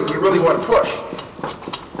you really want to push.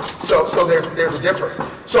 So there's a difference.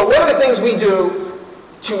 So one of the things we do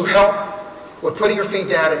to help with putting your feet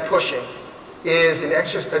down and pushing is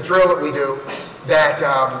a drill that we do that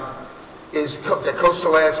that Coach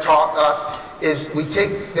Celez taught us. Is we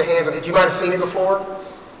take the hands on, you might have seen it before.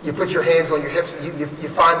 You put your hands on your hips. You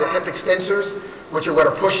find the hip extensors, which are what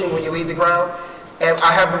are pushing when you leave the ground. And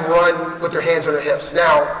I have them run with their hands on their hips.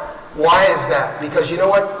 Now, why is that? Because you know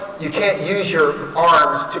what? You can't use your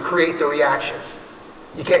arms to create the reactions.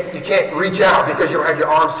 You can't reach out because you don't have your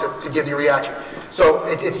arms to give the reaction. So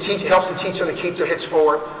it helps to teach them to keep their hips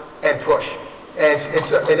forward and push. And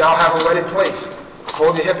I'll have them run in place.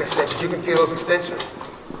 Hold the hip extensions. You can feel those extensors.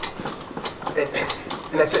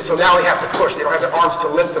 And that's it. So now they have to push. They don't have their arms to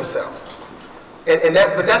lift themselves.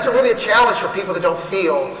 But that's really a challenge for people that don't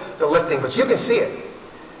feel the lifting. But you can see it.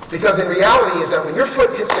 Because in reality is that when your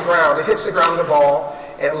foot hits the ground, it hits the ground on the ball,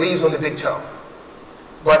 and it leaves on the big toe.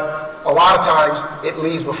 But a lot of times, it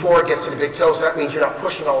leaves before it gets to the big toe, so that means you're not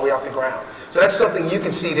pushing all the way off the ground. So that's something you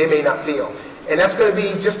can see they may not feel. And that's going to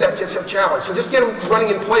be just a challenge. So just get them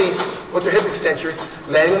running in place with their hip extensors,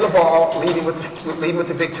 landing on the ball, leading with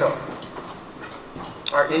the big toe.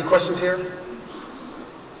 All right, any questions here?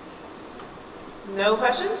 No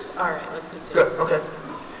questions? All right, let's continue. Good, okay.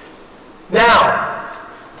 Now,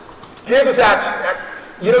 here's this action.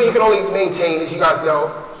 You know you can only maintain, as you guys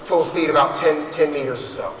know, full speed about 10 meters or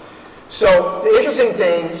so. So the interesting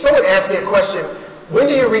thing, someone asked me a question, when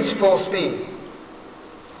do you reach full speed?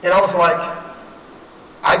 And I was like,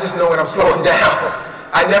 I just know when I'm slowing down.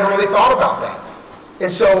 I never really thought about that.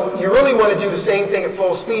 And so you really want to do the same thing at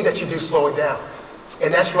full speed that you do slowing down.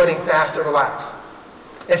 And that's running fast and relaxed.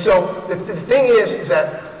 And so the thing is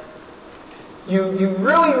that you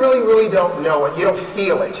really don't know it. You don't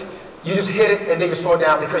feel it. You just hit it and then you slow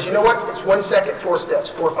down because you know what? It's 1 second, 4 steps,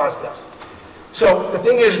 4 or 5 steps. So the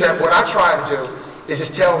thing is that what I try to do is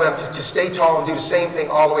just tell them to stay tall and do the same thing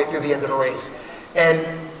all the way through the end of the race. And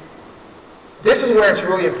this is where it's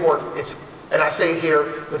really important. And I say it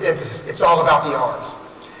here with emphasis, it's all about the arms.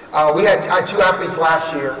 I had 2 athletes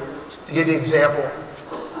last year, to give you an example.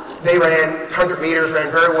 They ran 100 meters, ran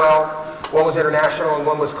very well. One was international and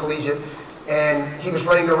one was collegiate. And he was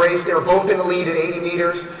running the race. They were both in the lead at 80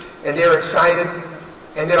 meters, and they were excited.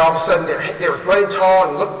 And then all of a sudden, they were running tall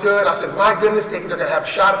and looked good. I said, my goodness, they're going to have a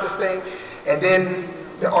shot at this thing. And then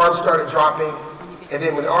the arms started dropping. And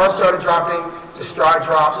then when the arms started dropping, the stride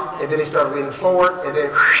drops, and then they started leaning forward, and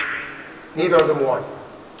then neither of them won.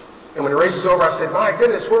 And when the race was over, I said, my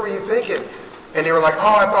goodness, what were you thinking? And they were like,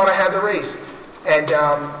 oh, I thought I had the race. And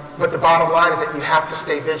but the bottom line is that you have to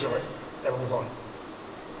stay vigilant and move on.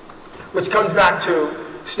 Which comes back to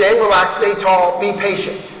staying relaxed, stay tall, be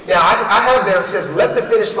patient. Now, I have there, it says, let the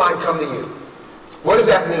finish line come to you. What does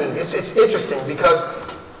that mean? It's interesting because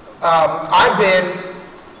I've been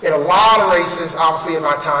in a lot of races, obviously in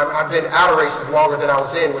my time. I've been out of races longer than I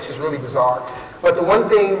was in, which is really bizarre. But the one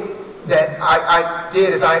thing that I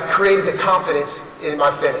did is I created the confidence in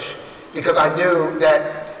my finish because I knew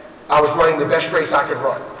that I was running the best race I could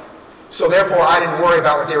run. So therefore, I didn't worry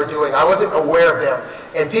about what they were doing. I wasn't aware of them.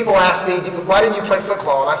 And people asked me, why didn't you play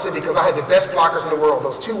football? And I said, because I had the best blockers in the world,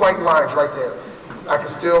 those 2 white lines right there. I can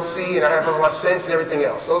still see, and I have my sense and everything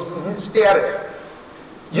else. So stay out of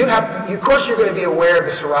there. Of course, you're going to be aware of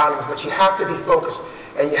the surroundings, but you have to be focused,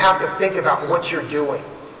 and you have to think about what you're doing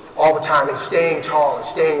all the time, and staying tall and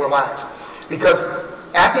staying relaxed. Because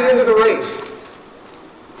at the end of the race,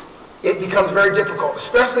 it becomes very difficult,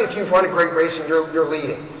 especially if you've run a great race and you're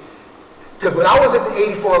leading. Because when I was at the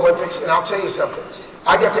 84 Olympics, and I'll tell you something,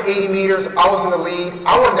 I got to 80 meters, I was in the lead,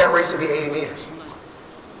 I wanted that race to be 80 meters.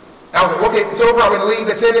 I was like, okay, it's over, I'm in the lead,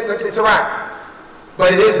 that's in it, it's a wrap.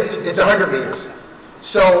 But it isn't, it's 100 meters.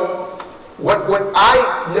 So what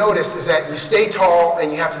I noticed is that you stay tall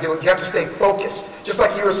and you have to stay focused. Just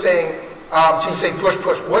like you were saying, so you say push,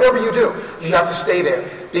 whatever you do, you have to stay there.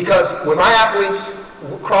 Because when my athletes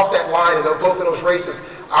crossed that line in both of those races,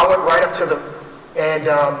 I went right up to them and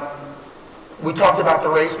we talked about the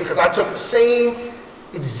race because I took the same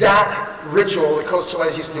exact ritual that Coach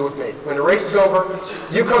Tellez used to do with me. When the race is over,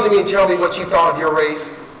 you come to me and tell me what you thought of your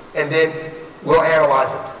race, and then we'll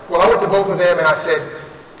analyze it. Well, I went to both of them and I said,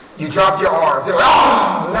 you dropped your arms. They're like,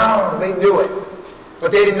 oh, no, they knew it.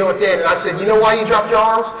 But they didn't know it then. And I said, you know why you dropped your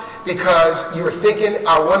arms? Because you were thinking,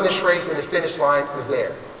 I won this race and the finish line was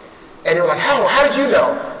there. And they were like, how did you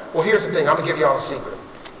know? Well, here's the thing, I'm gonna give you all a secret.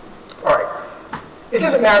 All right, it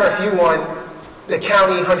doesn't matter if you won the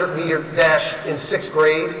county 100-meter dash in 6th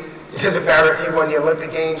grade. It doesn't matter if you won the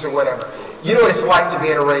Olympic Games or whatever. You know what it's like to be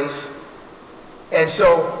in a race. And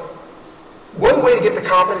so one way to get the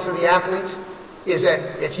confidence of the athletes is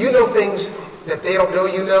that if you know things that they don't know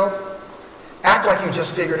you know, act like you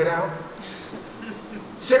just figured it out.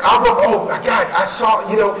 So I'll go, oh my God, I saw,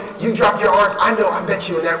 you dropped your arms. I know, I bet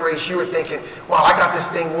you in that race you were thinking, wow, I got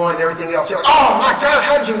this thing won and everything else. You're like, oh my God,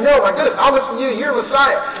 how did you know? My goodness, I'll listen to you, you're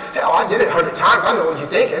Messiah. Hell, I did it 100 times, I know what you're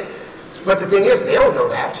thinking. But the thing is, they don't know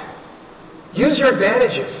that. Use your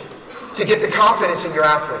advantages to get the confidence in your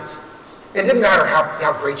athletes. It didn't matter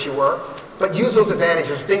how great you were, but use those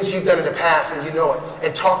advantages, things you've done in the past and you know it,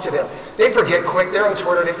 and talk to them. They forget quick, they're on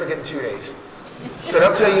Twitter, they forget in 2 days. So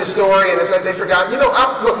they'll tell you a story and it's like they forgot. Look,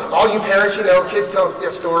 all you parents, kids tell their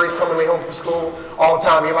stories coming away home from school all the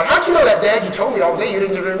time. You're like, how'd you know that, Dad? You told me all day, you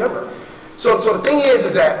didn't even remember. So the thing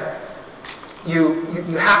is that you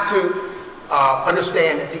have to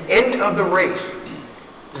understand at the end of the race,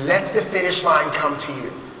 let the finish line come to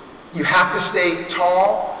you. You have to stay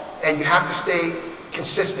tall and you have to stay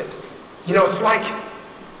consistent. It's like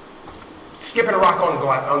skipping a rock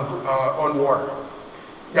on water.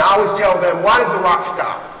 Now I always tell them, why does the rock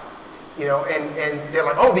stop? And they're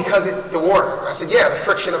like, oh, because the water. I said, yeah, the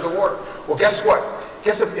friction of the water. Well, guess what?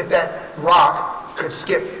 Guess if that rock could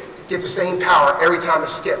get the same power every time it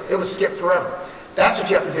skipped, it would skip forever. That's what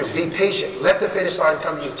you have to do. Be patient. Let the finish line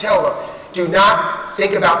come to you. Tell them, do not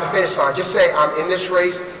think about the finish line. Just say, I'm in this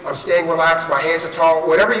race, I'm staying relaxed, my hands are tall,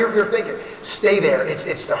 whatever you're thinking, stay there.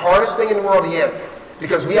 It's the hardest thing in the world to end.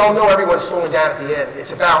 because we all know everyone's slowing down at the end.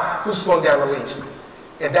 It's about who's slowing down the least.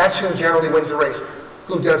 And that's who generally wins the race.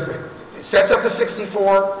 Who sets up the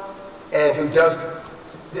 64 and who does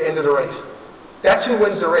the end of the race. That's who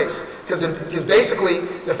wins the race. Because basically,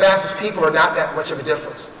 the fastest people are not that much of a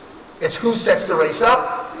difference. It's who sets the race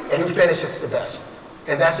up and who finishes the best.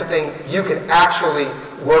 And that's the thing you can actually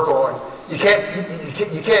work on. You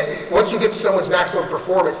can't, once you get to someone's maximum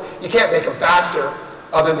performance, you can't make them faster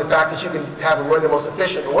other than the fact that you can have them run the most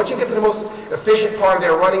efficient. But once you get to the most efficient part of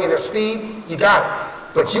their running and their speed, you got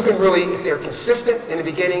it. But you can really, if they're consistent in the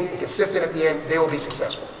beginning and consistent at the end, they will be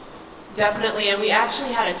successful. Definitely, and we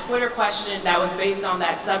actually had a Twitter question that was based on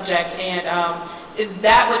that subject, and is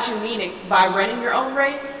that what you mean by running your own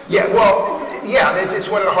race? Yeah, well, yeah, it's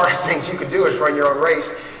one of the hardest things you can do is run your own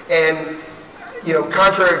race. And, you know,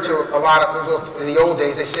 contrary to a lot of, in the old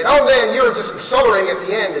days, they said, oh man, you're just accelerating at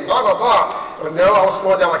the end and blah, blah, blah. But no, I was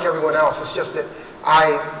slowing down like everyone else. It's just that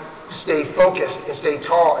I stay focused and stay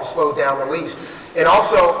tall and slow down the least. And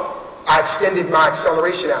also, I extended my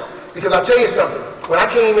acceleration out. Because I'll tell you something, when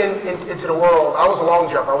I came into the world, I was a long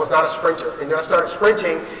jumper, I was not a sprinter. And then I started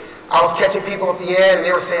sprinting, I was catching people at the end, and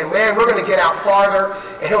they were saying, man, we're gonna get out farther,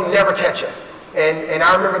 and he'll never catch us. And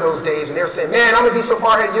I remember those days when they were saying, man, I'm gonna be so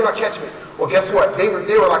far ahead, you're not catching me. Well, guess what? They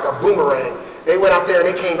were like a boomerang. They went out there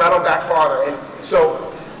and they came right on back farther. And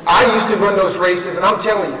so I used to run those races, and I'm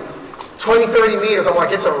telling you, 20, 30 meters, I'm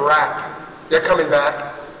like, it's a wrap. They're coming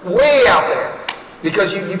back way out there.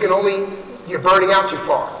 Because you're burning out too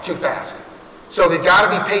far, too fast. So they've got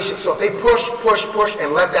to be patient. So if they push, push, push,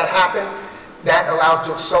 and let that happen, that allows them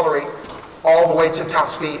to accelerate all the way to top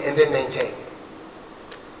speed and then maintain.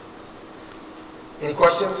 Any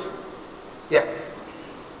questions? Yeah.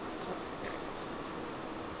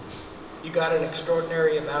 You got an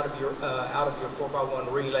extraordinary amount of your out of your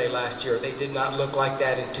 4x1 relay last year. They did not look like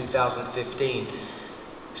that in 2015.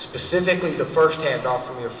 Specifically, the first handoff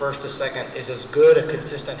from your first to second is as good a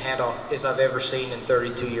consistent handoff as I've ever seen in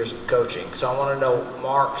 32 years of coaching. So I want to know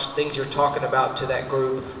marks, things you're talking about to that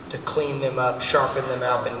group to clean them up, sharpen them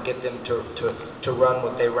up, and get them to run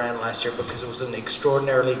what they ran last year, because it was an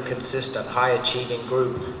extraordinarily consistent, high-achieving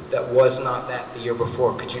group that was not that the year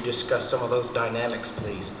before. Could you discuss some of those dynamics,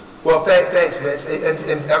 please? Well, thanks, Vince.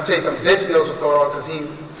 And I'll tell you something, Vince knows what's going on because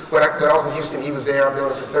when I was in Houston, he was there. I'm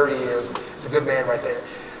doing it for 30 years. He's a good man right there.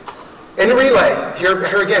 In the relay,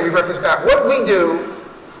 here again, we reference back. What we do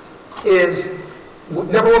is,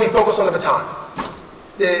 number one, we focus on the baton.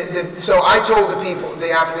 So I told the people,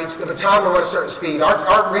 the athletes, the baton will run a certain speed.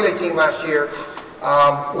 Our relay team last year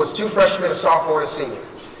was 2 freshmen, a sophomore, and a senior.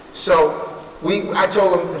 So I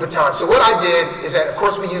told them the baton. So what I did is that, of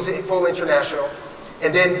course, we use it full international.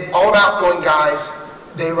 And then all outgoing guys,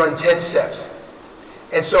 they run 10 steps.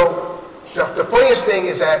 And so the funniest thing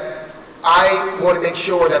is that I want to make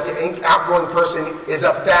sure that the outgoing person is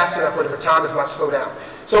up fast enough where the baton does not slow down.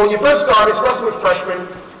 So when you first start, especially with freshmen,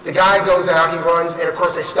 the guy goes out, he runs, and of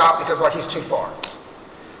course they stop because like he's too far.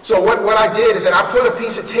 So what I did is that I put a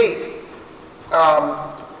piece of tape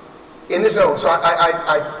in the zone. So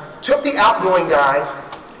I took the outgoing guys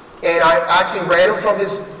and I actually ran them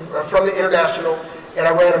from the international, and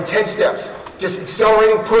I ran them 10 steps, just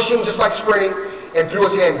accelerating, pushing, just like sprinting, and threw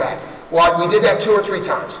his hand back. Well, we did that 2 or 3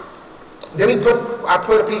 times. Then I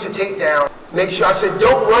put a piece of tape down. Make sure, I said,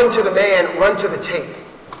 don't run to the man, run to the tape.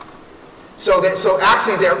 So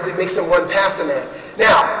actually it makes them run past the man.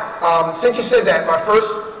 Now, since you said that, my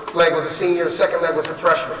first leg was a senior, the second leg was a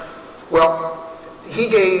freshman. Well,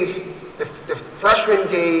 the freshman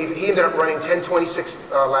he ended up running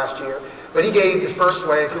 10:26 last year, but he gave the first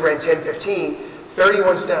leg, who ran 10:15,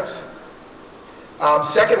 31 steps.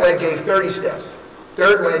 Second leg gave 30 steps.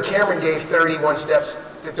 Third leg, Cameron gave 31 steps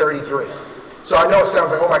to 33. So I know it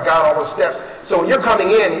sounds like, oh my God, all those steps. So when you're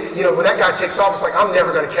coming in, you know, when that guy takes off, it's like, I'm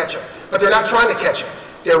never going to catch him. But they're not trying to catch him.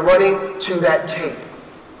 They're running to that tape.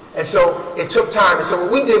 And so it took time. And so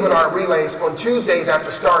what we did with our relays, on Tuesdays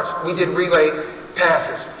after starts, we did relay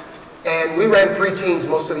passes. And we ran 3 teams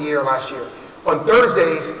most of the year last year. On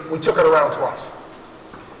Thursdays, we took it around twice.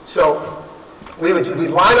 So we'd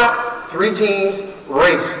line up 3 teams,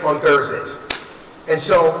 race on Thursdays. And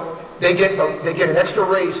so they get an extra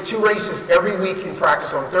race, 2 races every week in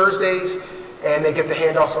practice on Thursdays, and they get the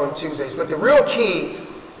handoffs on Tuesdays. But the real key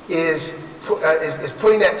is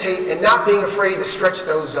putting that tape and not being afraid to stretch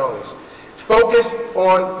those zones. Focus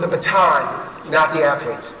on the baton, not the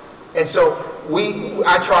athletes. And so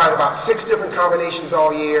I tried about 6 different combinations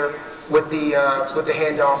all year with the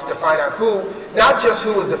handoffs to find out not just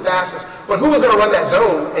who was the fastest, but who was going to run that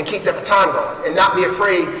zone and keep the baton going, and not be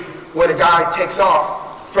afraid when a guy takes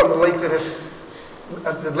off from the length of this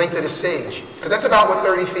the length of the stage, because that's about what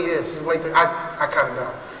 30 feet is. The length I kind of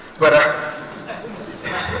know, but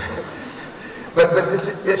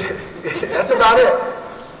that's about it.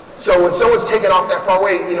 So when someone's taken off that far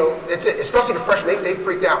away, you know, especially the freshmen, they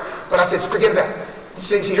freaked out. But I said, forget that.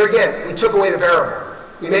 See, here again, we took away the variable.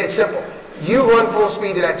 We made it simple. You run full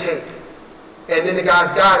speed to that tape. And then the guys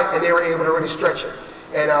got it, and they were able to really stretch it.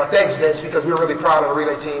 And thanks, Vince, because we were really proud of the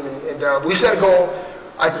relay team. And we set a goal.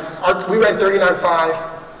 We ran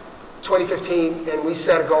 39.5 2015, and we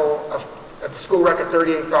set a goal of at the school record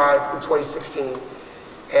 38.5 in 2016.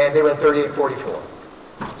 And they went 38.44.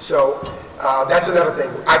 So that's another thing.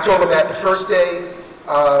 I told them that the first day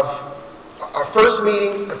of our first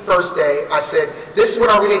meeting, the first day, I said, this is what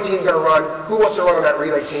our relay team is going to run. Who wants to run on that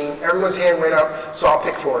relay team? Everyone's hand went up, so I'll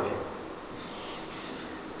pick 4 of you.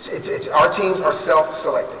 Our teams are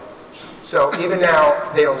self-selected. So even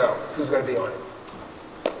now, they don't know who's going to be on it.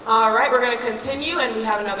 All right, we're going to continue, and we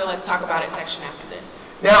have another Let's Talk About It section after this.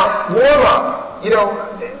 Now, warm up. You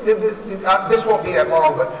know, this won't be that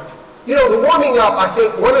long, but you know, the warming up, I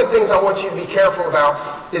think one of the things I want you to be careful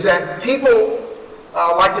about is that people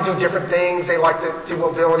like to do different things. They like to do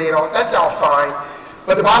mobility and all. That's all fine.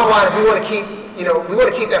 But the bottom line is we want to keep, you know, we want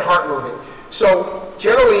to keep that heart moving. So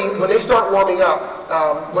generally, when they start warming up,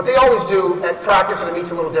 what they always do at practice, and it meets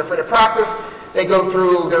a little different. At practice, they go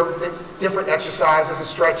through their different exercises and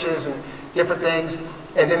stretches and different things,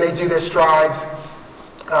 and then they do their strides.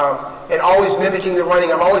 And always mimicking the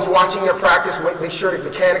running. I'm always watching their practice, make sure the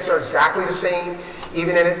mechanics are exactly the same,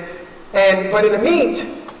 even in it. But in the meet,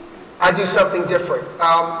 I do something different.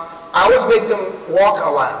 I always make them walk a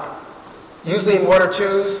lap. Usually in 1 or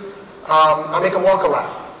 2s, I make them walk a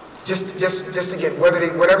lap. Just to get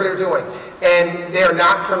whatever they're doing. And they are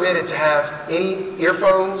not permitted to have any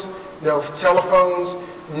earphones, no telephones,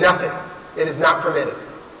 nothing. It is not permitted,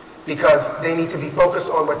 because they need to be focused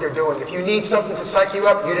on what they're doing. If you need something to psych you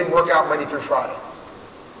up, you didn't work out Monday through Friday.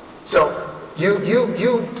 So you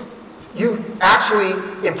actually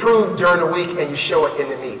improve during the week and you show it in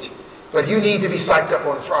the meet. But you need to be psyched up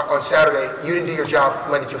on Saturday. You didn't do your job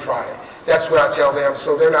Monday through Friday. That's what I tell them,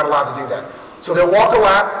 so they're not allowed to do that. So they'll walk a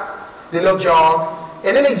lap, then they'll jog,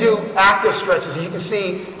 and then they do active stretches. You can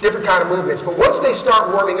see different kind of movements. But once they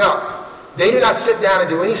start warming up, they do not sit down and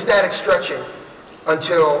do any static stretching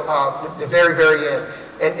until the very, very end.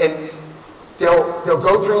 And they'll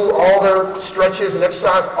go through all their stretches and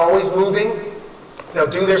exercise, always moving. They'll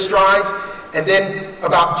do their strides, and then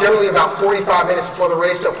generally about 45 minutes before the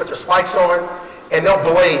race, they'll put their spikes on, and they'll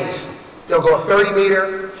blaze. They'll go a 30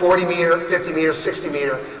 meter, 40 meter, 50 meter, 60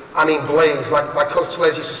 meter. I mean blaze, like Coach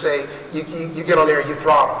Tellez used to say, you get on there and you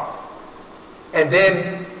throttle. And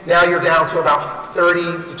then now you're down to about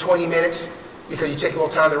 30 to 20 minutes, because you take a little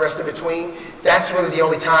time to rest in between. That's really the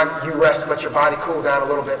only time you rest, let your body cool down a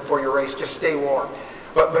little bit before your race. Just stay warm.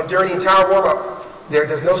 But during the entire warm-up,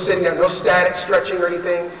 there's no sitting down, no static stretching or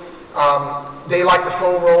anything. They like the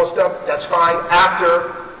foam roll and stuff. That's fine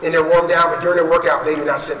in their warm down, but during their workout, they do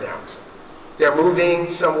not sit down. They're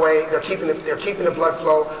moving some way. They're keeping the blood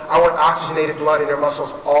flow. I want oxygenated blood in their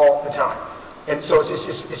muscles all the time. And so it's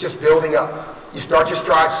just building up. You start your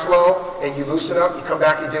stride slow, and you loosen up. You come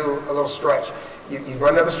back, you do a little stretch. You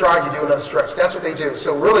run another stride, you do another stretch. That's what they do.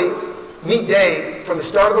 So really, meet day, from the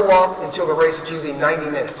start of the walk until the race, it's usually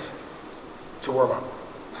 90 minutes to warm up.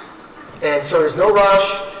 And so there's no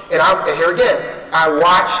rush. And here again, I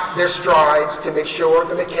watch their strides to make sure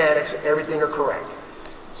the mechanics and everything are correct.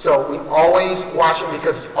 So we always watch them,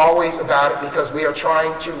 because it's always about it, because we are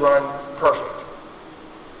trying to run perfect.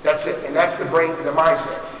 That's it. And that's the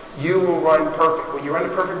mindset. You will run perfect. When you run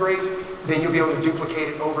the perfect race, then you'll be able to duplicate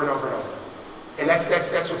it over and over and over. And that's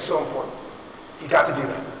what's so important. You got to do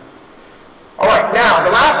that. All right, now the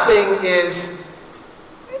last thing is,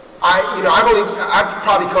 I've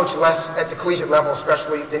probably coached less at the collegiate level,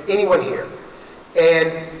 especially, than anyone here.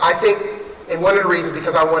 And I think, and one of the reasons,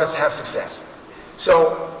 because I want us to have success.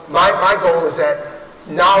 So my goal is that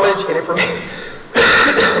knowledge and information.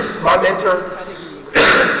 My mentor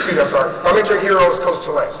and hero is Coach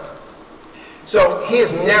Tellez. So he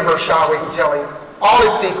is never shy away from telling all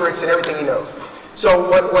his secrets and everything he knows. So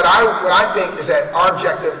what I think is that our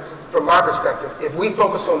objective, from my perspective, if we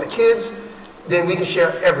focus on the kids, then we can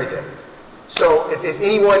share everything. So if there's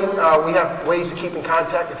anyone, we have ways to keep in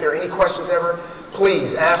contact. If there are any questions ever,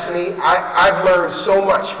 please ask me. I've learned so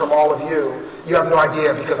much from all of you. You have no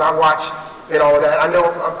idea, because I watch and all of that. I know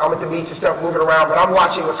I'm at the meets and stuff moving around, but I'm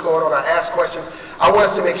watching what's going on. I ask questions. I want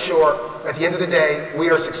us to make sure at the end of the day, we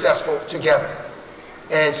are successful together.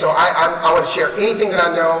 And so I want to share anything that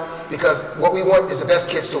I know, because what we want is the best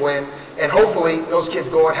kids to win. And hopefully those kids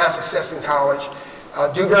go and have success in college.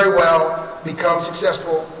 do very well, become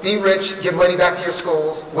successful, be rich, give money back to your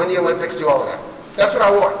schools, win the Olympics, do all of that. That's what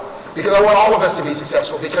I want, because I want all of us to be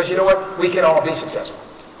successful, because you know what? We can all be successful.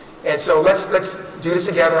 And so let's do this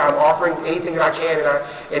together. I'm offering anything that I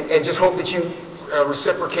can, and just hope that you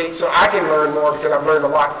reciprocate so I can learn more, because I've learned a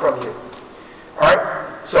lot from you. All right?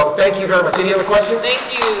 So thank you very much. Any other questions?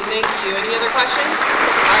 Thank you. Any other questions?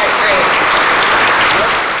 All right, great.